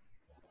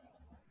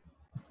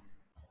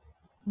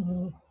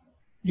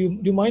 Do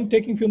you mind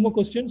taking a few more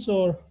questions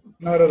or?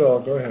 Not at all,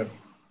 go ahead.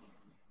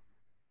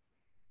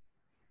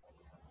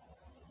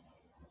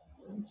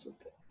 It's okay.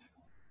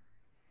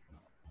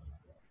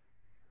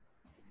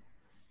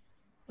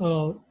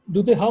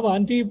 Do they have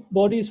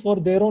antibodies for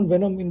their own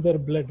venom in their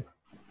blood?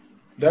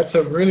 That's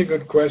a really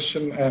good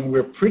question, and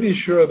we're pretty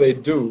sure they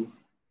do.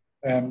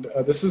 And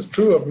this is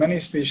true of many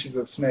species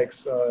of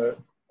snakes.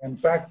 In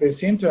fact, they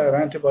seem to have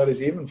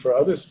antibodies even for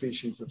other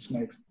species of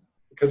snakes,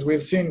 because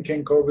we've seen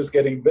king cobras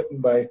getting bitten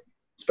by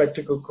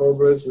spectacled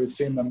cobras. We've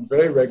seen them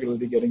very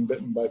regularly getting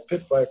bitten by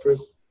pit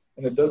vipers,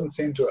 and it doesn't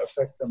seem to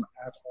affect them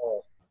at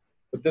all.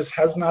 But this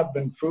has not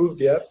been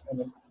proved yet,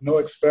 and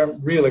no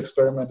real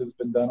experiment has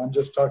been done. I'm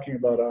just talking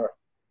about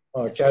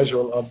our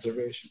casual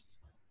observations.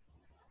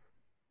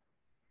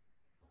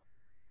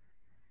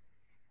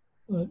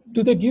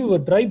 Do they give a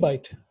dry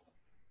bite?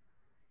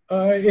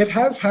 It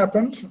has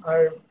happened.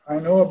 I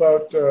know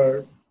about,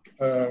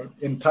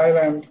 in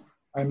Thailand,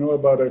 I know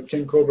about a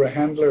king cobra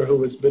handler who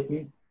was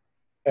bitten,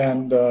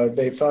 and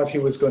they thought he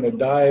was going to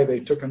die. They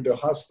took him to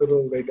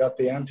hospital. They got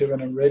the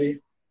antivenom ready,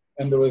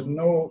 and there was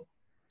no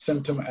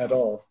symptom at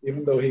all,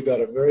 even though he got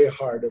a very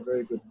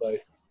good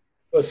bite.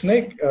 A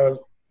snake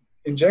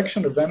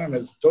injection of venom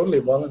is totally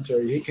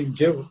voluntary. He can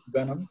give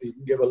venom. He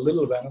can give a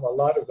little venom, a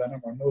lot of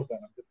venom, or no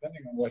venom,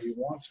 depending on what he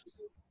wants to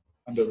do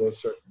under those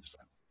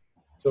circumstances.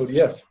 So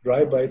yes,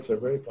 dry bites are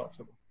very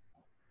possible.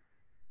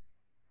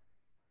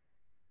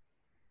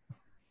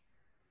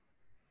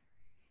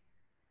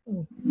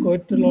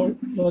 Quite a lot.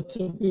 Lots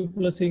of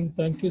people are saying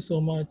thank you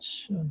so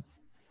much.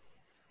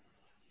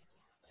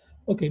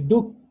 Okay,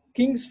 do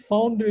kings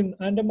found in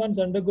Andamans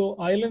undergo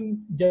island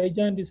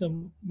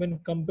gigantism when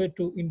compared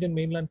to Indian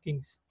mainland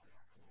kings?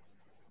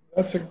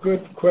 That's a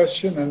good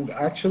question, and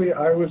actually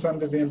I was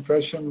under the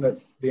impression that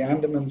the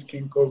Andaman's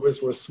king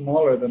cobras were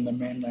smaller than the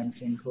mainland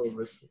king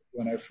cobras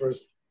when I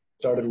first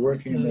started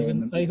working there.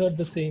 I heard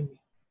the same.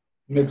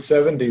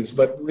 Mid-70s,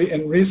 but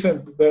in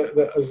recent,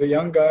 there's a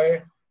young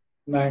guy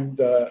named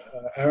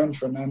Aaron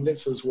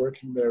Fernandez who's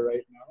working there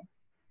right now,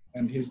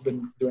 and he's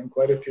been doing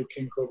quite a few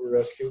king cobra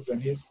rescues,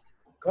 and he's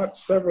got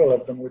several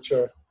of them which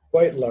are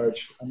quite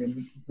large. I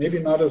mean, maybe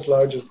not as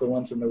large as the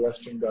ones in the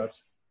Western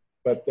Ghats,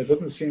 but there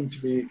doesn't seem to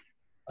be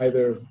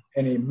either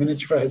any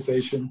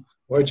miniaturization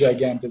or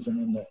gigantism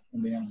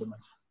in the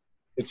Andamans.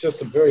 It's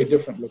just a very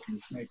different looking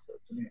snake,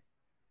 though, to me.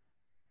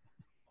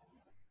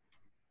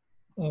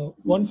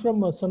 One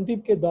from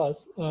Sandeep K.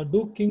 Das.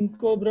 Do king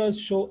cobras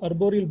show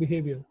arboreal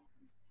behavior?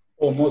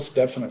 Oh, most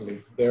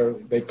definitely.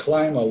 They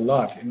climb a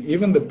lot, and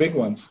even the big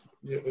ones,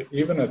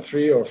 even a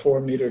 3 or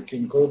 4 meter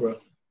king cobra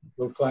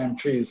will climb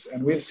trees.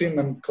 And we've seen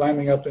them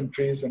climbing up in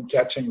trees and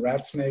catching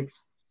rat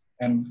snakes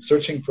and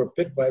searching for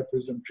pit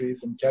vipers in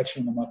trees and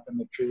catching them up in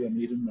the tree and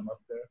eating them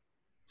up there.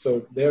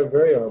 So they're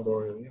very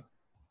arboreal. Yeah.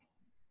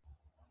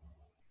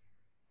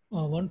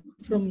 One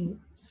from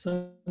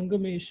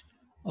Sangamesh.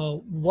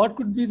 What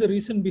could be the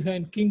reason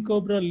behind king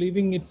cobra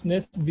leaving its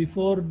nest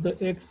before the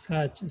eggs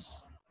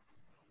hatches?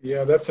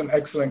 Yeah, that's an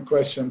excellent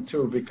question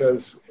too,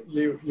 because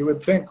you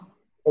would think,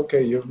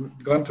 okay,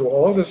 you've gone through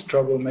all this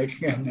trouble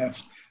making a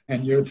nest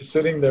and you're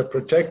sitting there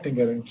protecting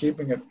it and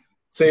keeping it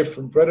safe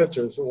from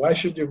predators. So why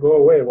should you go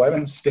away? Why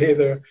don't you stay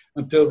there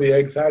until the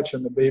eggs hatch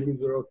and the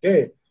babies are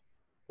okay?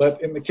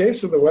 But in the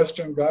case of the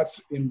Western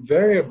Ghats,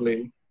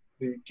 invariably,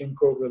 the king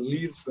cobra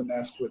leaves the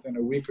nest within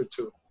a week or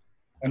two.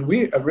 And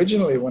we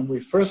originally, when we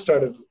first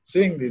started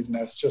seeing these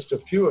nests, just a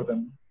few of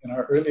them in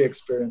our early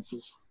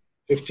experiences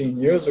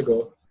 15 years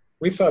ago,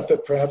 we thought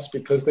that perhaps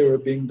because they were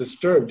being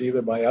disturbed,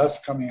 either by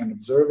us coming and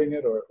observing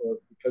it or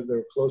because they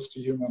were close to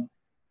human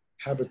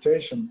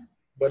habitation.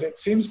 But it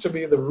seems to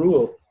be the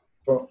rule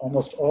for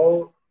almost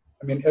all,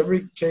 I mean,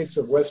 every case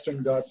of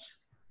Western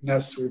Ghats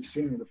nests we've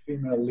seen, the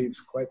female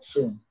leaves quite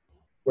soon.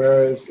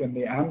 Whereas in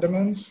the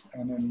Andamans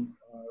and in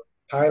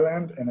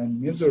Thailand and in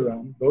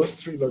Mizoram, those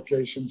 3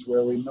 locations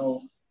where we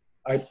know,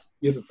 I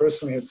either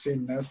personally have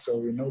seen nests or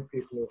we know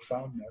people who have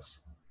found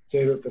nests,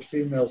 say that the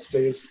female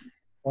stays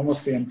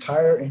almost the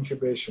entire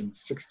incubation,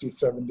 60,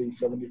 70,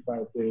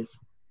 75 days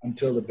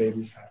until the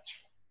babies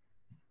hatch.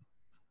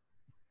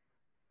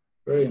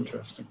 Very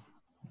interesting.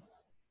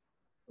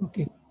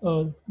 Okay.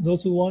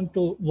 Those who want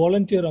to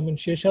volunteer, I mean,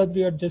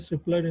 Sheshadri had just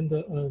replied in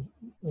the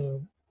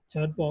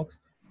chat box.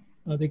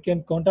 They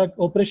can contact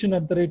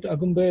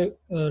operation@agumbe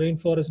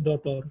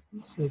rainforest.org.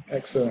 So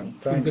Excellent. we'll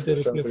Thanks, get a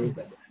reply Shadri. from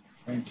that.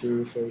 Thank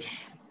you,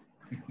 Sesh.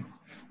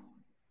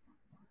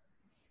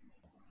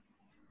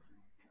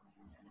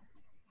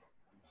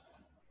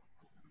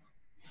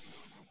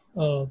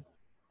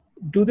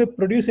 Do they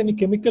produce any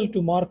chemical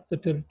to mark the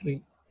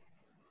territory?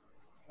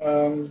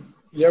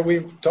 Yeah, we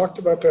talked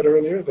about that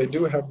earlier. They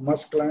do have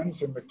musk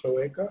glands in the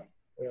cloaca,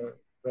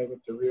 right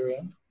at the rear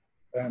end.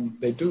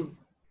 And they do,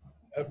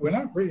 we're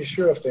not really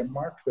sure if they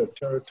mark their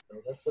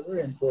territory. That's a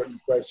very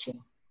important question,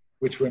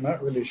 which we're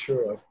not really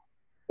sure of.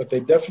 But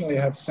they definitely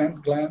have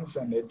scent glands,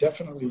 and they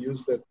definitely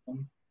use their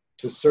tongue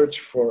to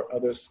search for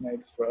other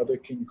snakes, for other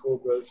king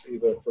cobras,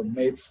 either for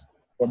mates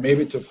or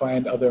maybe to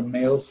find other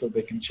males so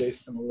they can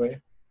chase them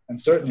away, and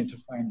certainly to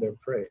find their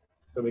prey.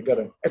 So they got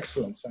an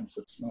excellent sense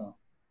of smell.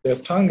 Their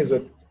tongue is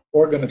an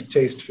organ of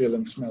taste, feel,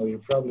 and smell. You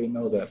probably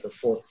know that, the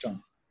forked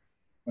tongue.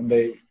 When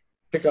they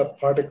pick up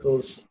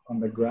particles on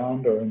the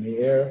ground or in the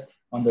air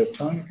on their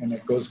tongue, and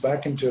it goes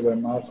back into their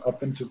mouth,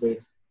 up into the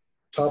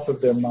top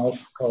of their mouth,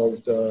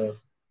 called the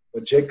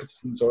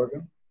Jacobson's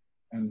organ,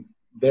 and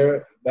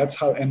that's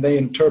how, and they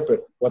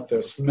interpret what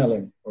they're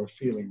smelling or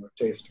feeling or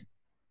tasting.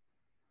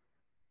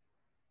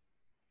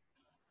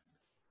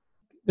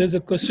 There's a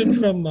question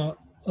from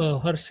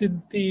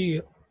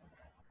Harsiddhi.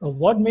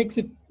 What makes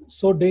it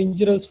so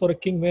dangerous for a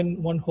king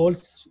when one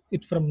holds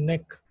it from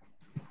neck?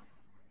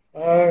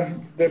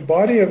 The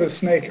body of a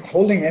snake,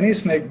 holding any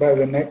snake by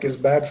the neck is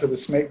bad for the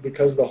snake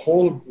because the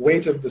whole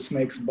weight of the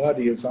snake's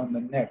body is on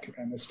the neck.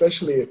 And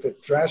especially if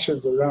it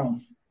thrashes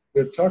around,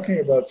 we're talking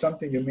about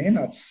something you may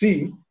not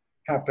see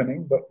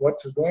happening, but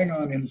what's going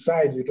on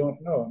inside you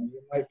don't know. I mean,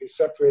 you might be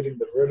separating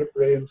the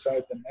vertebrae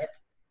inside the neck.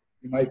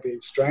 You might be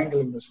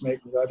strangling the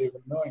snake without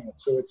even knowing it.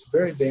 So it's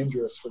very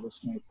dangerous for the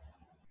snake.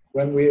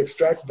 When we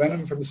extract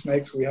venom from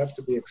snakes, we have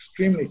to be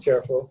extremely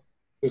careful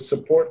to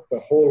support the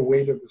whole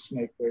weight of the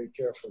snake very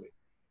carefully.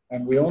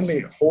 And we only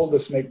hold the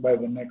snake by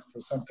the neck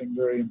for something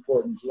very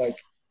important, like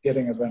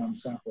getting a venom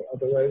sample.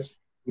 Otherwise,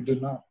 we do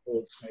not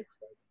hold snakes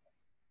by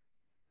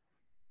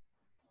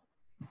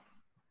the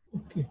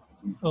neck. Okay.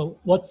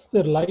 What's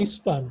the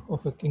lifespan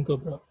of a king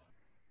cobra?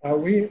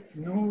 We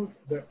know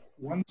that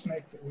one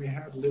snake that we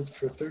had lived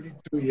for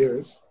 32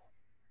 years.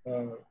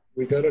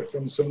 We got it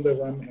from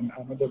Sundarvan in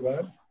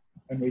Ahmedabad,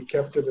 and we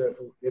kept it.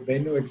 They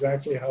knew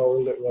exactly how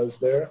old it was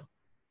there.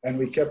 And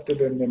we kept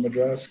it in the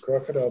Madras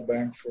Crocodile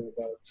Bank for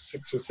about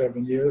 6 or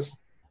 7 years.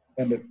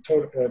 And it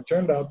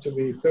turned out to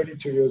be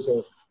 32 years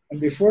old. And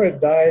before it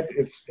died,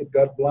 it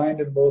got blind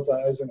in both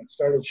eyes and it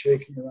started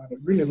shaking around. It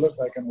really looked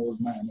like an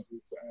old man. It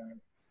was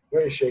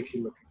very shaky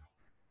looking.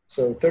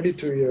 So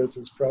 32 years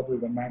is probably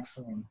the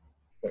maximum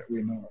that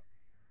we know of.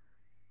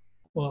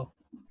 Wow.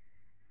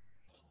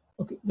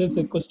 Okay, there's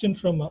a question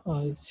from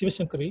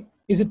Shivashankari.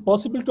 Is it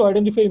possible to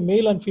identify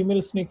male and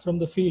female snake from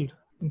the field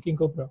in king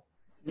cobra?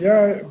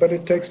 Yeah, but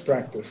it takes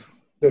practice.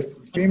 The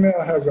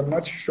female has a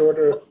much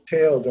shorter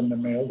tail than the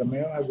male. The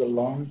male has a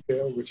long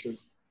tail, which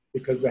is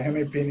because the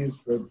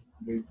hemipenis, the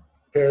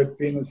paired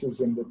penis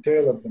is in the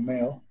tail of the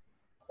male.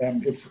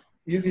 And it's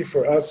easy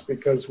for us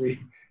because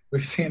we've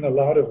seen a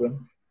lot of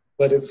them,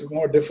 but it's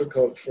more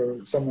difficult for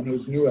someone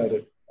who's new at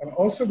it. And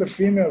also the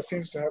female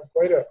seems to have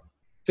quite a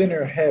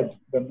thinner head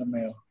than the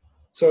male.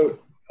 So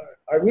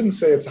I wouldn't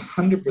say it's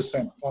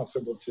 100%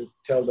 possible to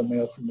tell the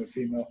male from the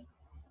female.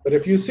 But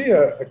if you see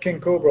a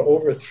king cobra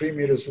over 3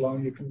 meters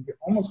long, you can be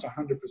almost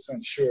 100%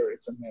 sure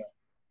it's a male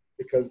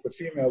because the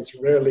females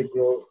rarely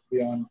grow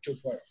beyond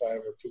 2.5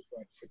 or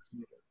 2.6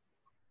 meters.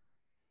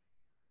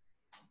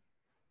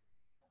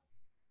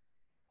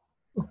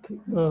 Okay.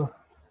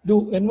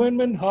 Do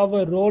environment have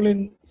a role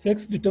in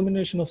sex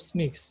determination of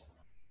snakes?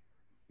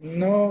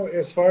 No,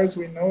 as far as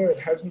we know, it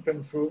hasn't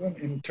been proven.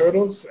 In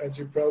turtles, as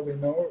you probably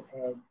know,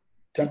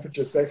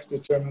 temperature sex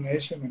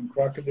determination in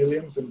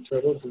crocodilians and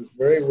turtles is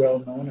very well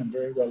known and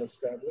very well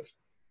established.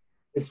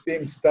 It's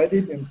being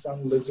studied in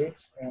some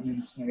lizards and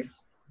in snakes,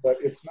 but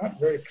it's not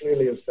very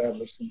clearly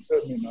established and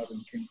certainly not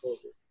in king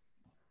cobras.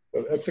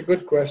 So that's a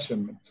good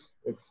question.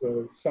 It's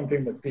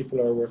something that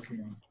people are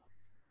working on.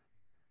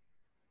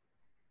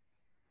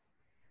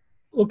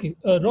 Okay,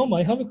 Rom,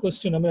 I have a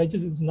question. I mean,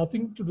 it's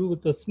nothing to do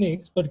with the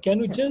snakes, but can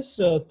you just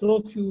throw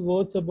a few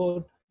words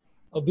about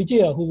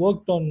Vijaya, who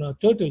worked on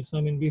turtles?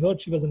 I mean, we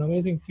heard she was an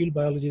amazing field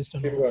biologist.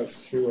 And She was.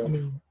 I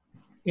mean,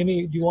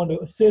 do you want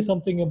to say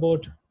something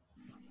about?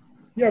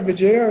 Yeah,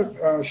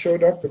 Vijaya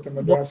showed up at the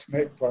Madras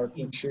Snake Park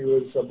when she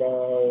was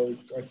about,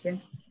 I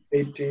think,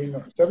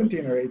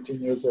 17 or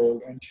 18 years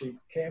old, and she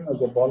came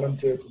as a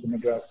volunteer to the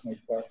Madras Snake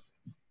Park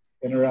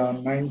in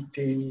around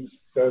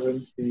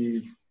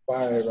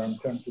 1975, I'm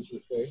tempted to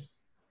say.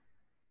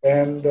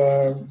 And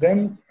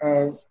then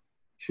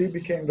she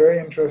became very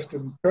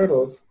interested in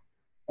turtles,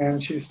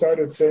 and she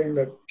started saying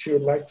that she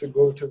would like to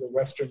go to the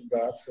Western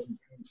Ghats. And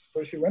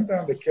so she went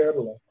down to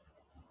Kerala,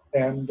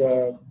 and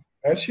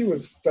as she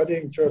was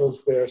studying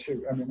turtles there,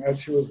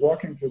 as she was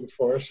walking through the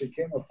forest, she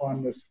came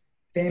upon this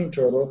cane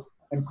turtle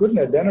and couldn't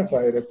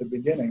identify it at the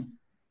beginning.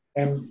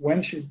 And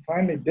when she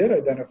finally did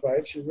identify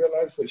it, she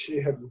realized that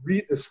she had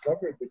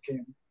rediscovered the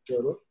cane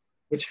turtle,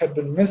 which had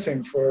been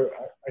missing for,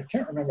 I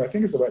can't remember, I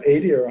think it's about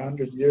 80 or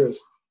 100 years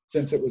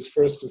since it was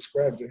first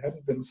described. It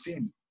hadn't been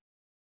seen.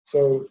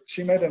 So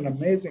she made an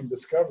amazing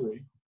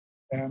discovery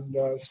and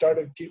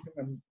started keeping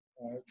them,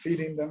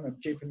 feeding them and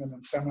keeping them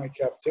in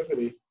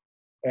semi-captivity,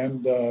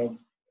 and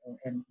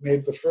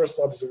made the first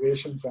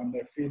observations on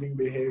their feeding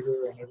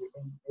behavior and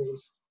everything. It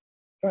was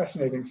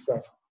fascinating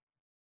stuff.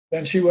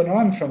 Then she went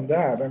on from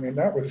that. I mean,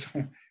 that was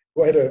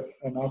quite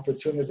an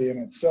opportunity in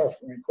itself.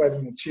 I mean, quite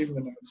an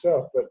achievement in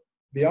itself. But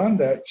beyond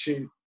that,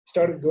 she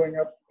started going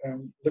up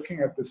and looking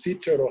at the sea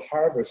turtle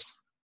harvest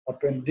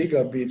up in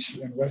Digha Beach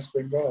in West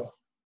Bengal,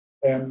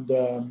 and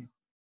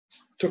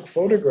took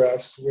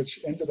photographs which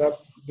ended up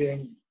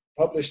being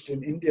published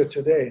in India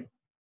Today.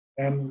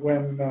 And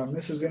when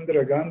Mrs.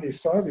 Indira Gandhi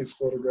saw these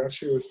photographs,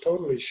 she was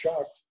totally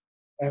shocked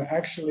and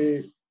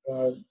actually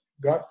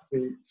got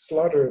the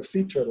slaughter of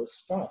sea turtles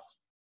stopped.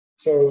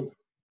 So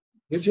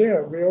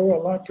Vijaya, we owe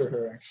a lot to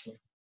her, actually.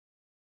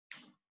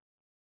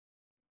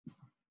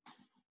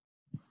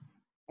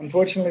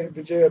 Unfortunately,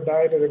 Vijaya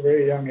died at a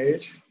very young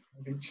age.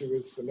 I think she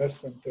was less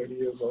than 30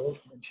 years old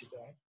when she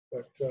died.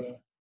 But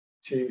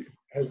she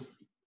has,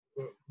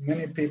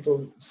 many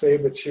people say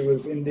that she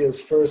was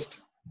India's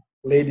first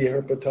lady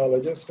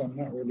herpetologist. I'm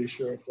not really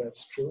sure if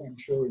that's true. I'm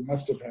sure we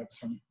must have had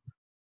some.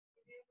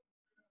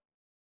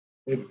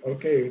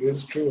 Okay, it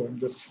is true.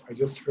 I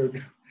just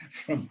heard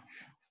from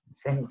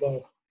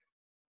above.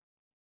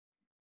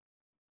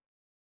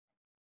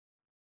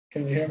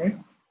 Can you hear me?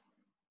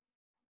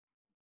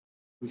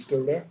 You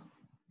still there,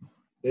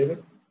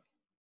 David?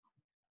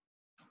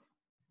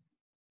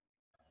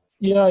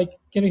 Yeah,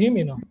 can you hear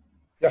me now?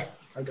 Yeah,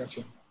 I got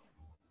you.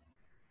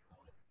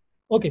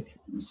 Okay,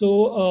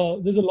 so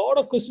there's a lot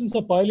of questions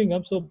are piling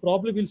up, so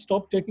probably we'll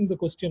stop taking the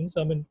questions.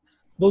 I mean,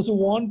 those who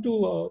want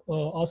to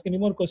ask any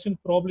more questions,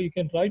 probably you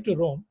can write to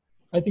Rom.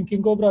 I think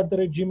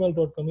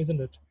kingcobra@gmail.com, isn't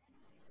it?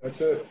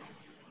 That's it.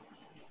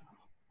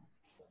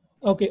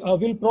 Okay,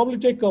 we'll probably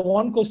take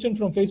one question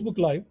from Facebook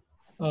Live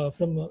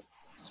from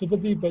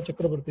Subhadip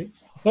Chakrabarti.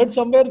 Heard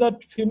somewhere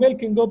that female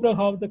king cobra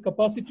have the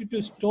capacity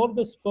to store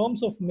the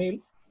sperms of male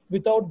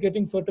without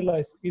getting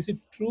fertilized. Is it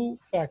true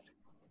fact?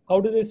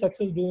 How do they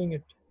success doing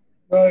it?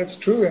 Well, it's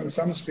true in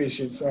some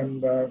species,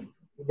 and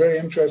very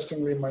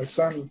interestingly, my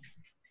son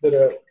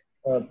did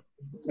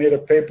made a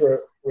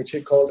paper which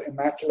he called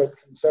 "Immaculate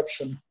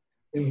Conception"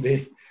 in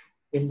the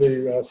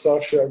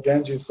soft shell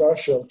Ganges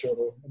soft shell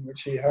turtle, in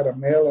which he had a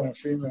male and a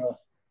female.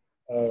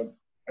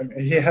 And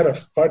he had a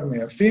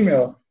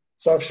female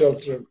soft shell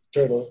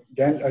turtle,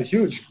 a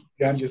huge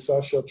Ganges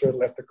soft shell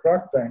turtle at the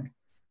Croc Bank,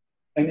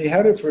 and he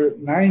had it for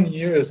 9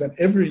 years, and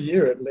every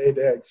year it laid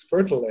eggs,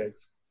 fertile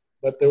eggs,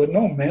 but there was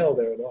no male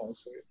there at all.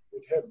 So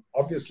it had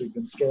obviously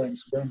been storing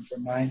sperm for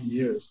 9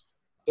 years.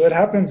 So it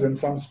happens in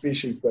some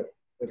species, but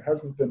it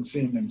hasn't been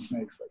seen in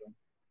snakes, I don't.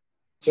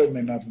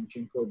 Certainly not in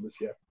King Cobras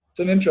yet. It's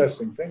an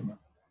interesting thing, though.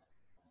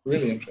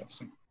 Really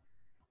interesting.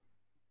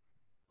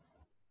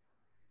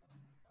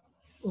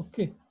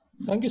 Okay.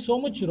 Thank you so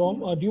much, Rom.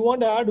 Do you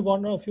want to add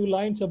one or a few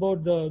lines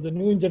about the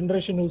new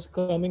generation who's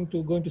going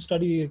to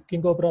study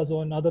king cobras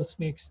or other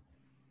snakes?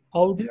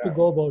 How to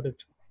go about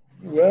it?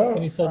 Well,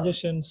 any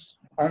suggestions?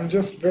 I'm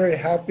just very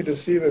happy to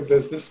see that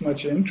there's this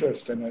much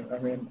interest in it. I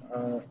mean,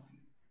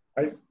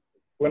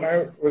 when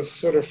I was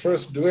sort of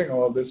first doing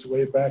all this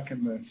way back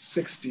in the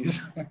 60s,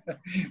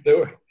 there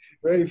were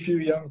very few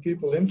young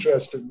people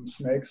interested in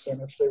snakes,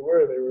 and if they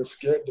were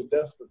scared to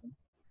death of them.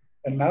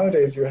 And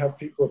nowadays you have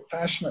people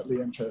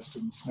passionately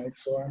interested in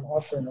snakes, so I'm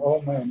offering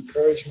all my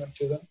encouragement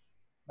to them.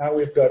 Now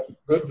we've got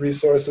good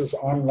resources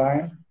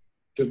online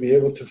to be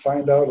able to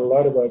find out a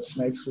lot about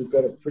snakes. We've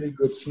got a pretty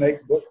good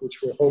snake book,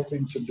 which we're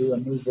hoping to do a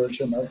new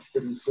version of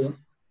pretty soon.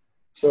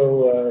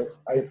 So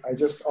I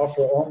just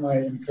offer all my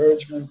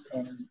encouragement,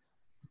 and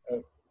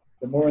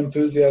the more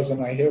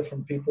enthusiasm I hear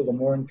from people, the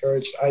more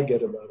encouraged I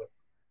get about it.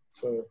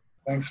 So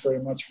thanks very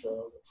much for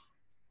all this.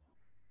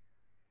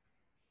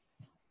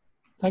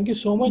 Thank you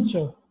so much,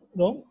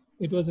 Rom.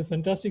 It was a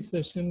fantastic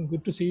session.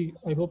 Good to see.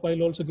 I hope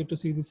I'll also get to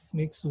see this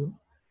snake soon.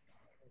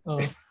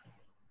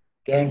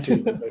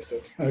 Guaranteed, as I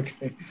said.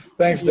 Okay.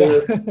 Thanks,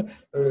 David.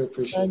 I really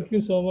appreciate it. Thank you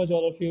so much,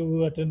 all of you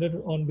who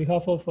attended on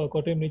behalf of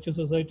Kottayam Nature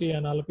Society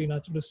and Alappuzha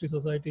Natural History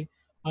Society,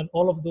 and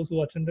all of those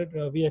who attended.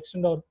 We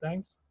extend our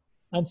thanks,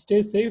 and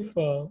stay safe,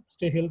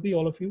 stay healthy,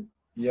 all of you.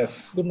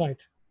 Yes. Good night.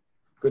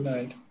 Good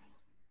night.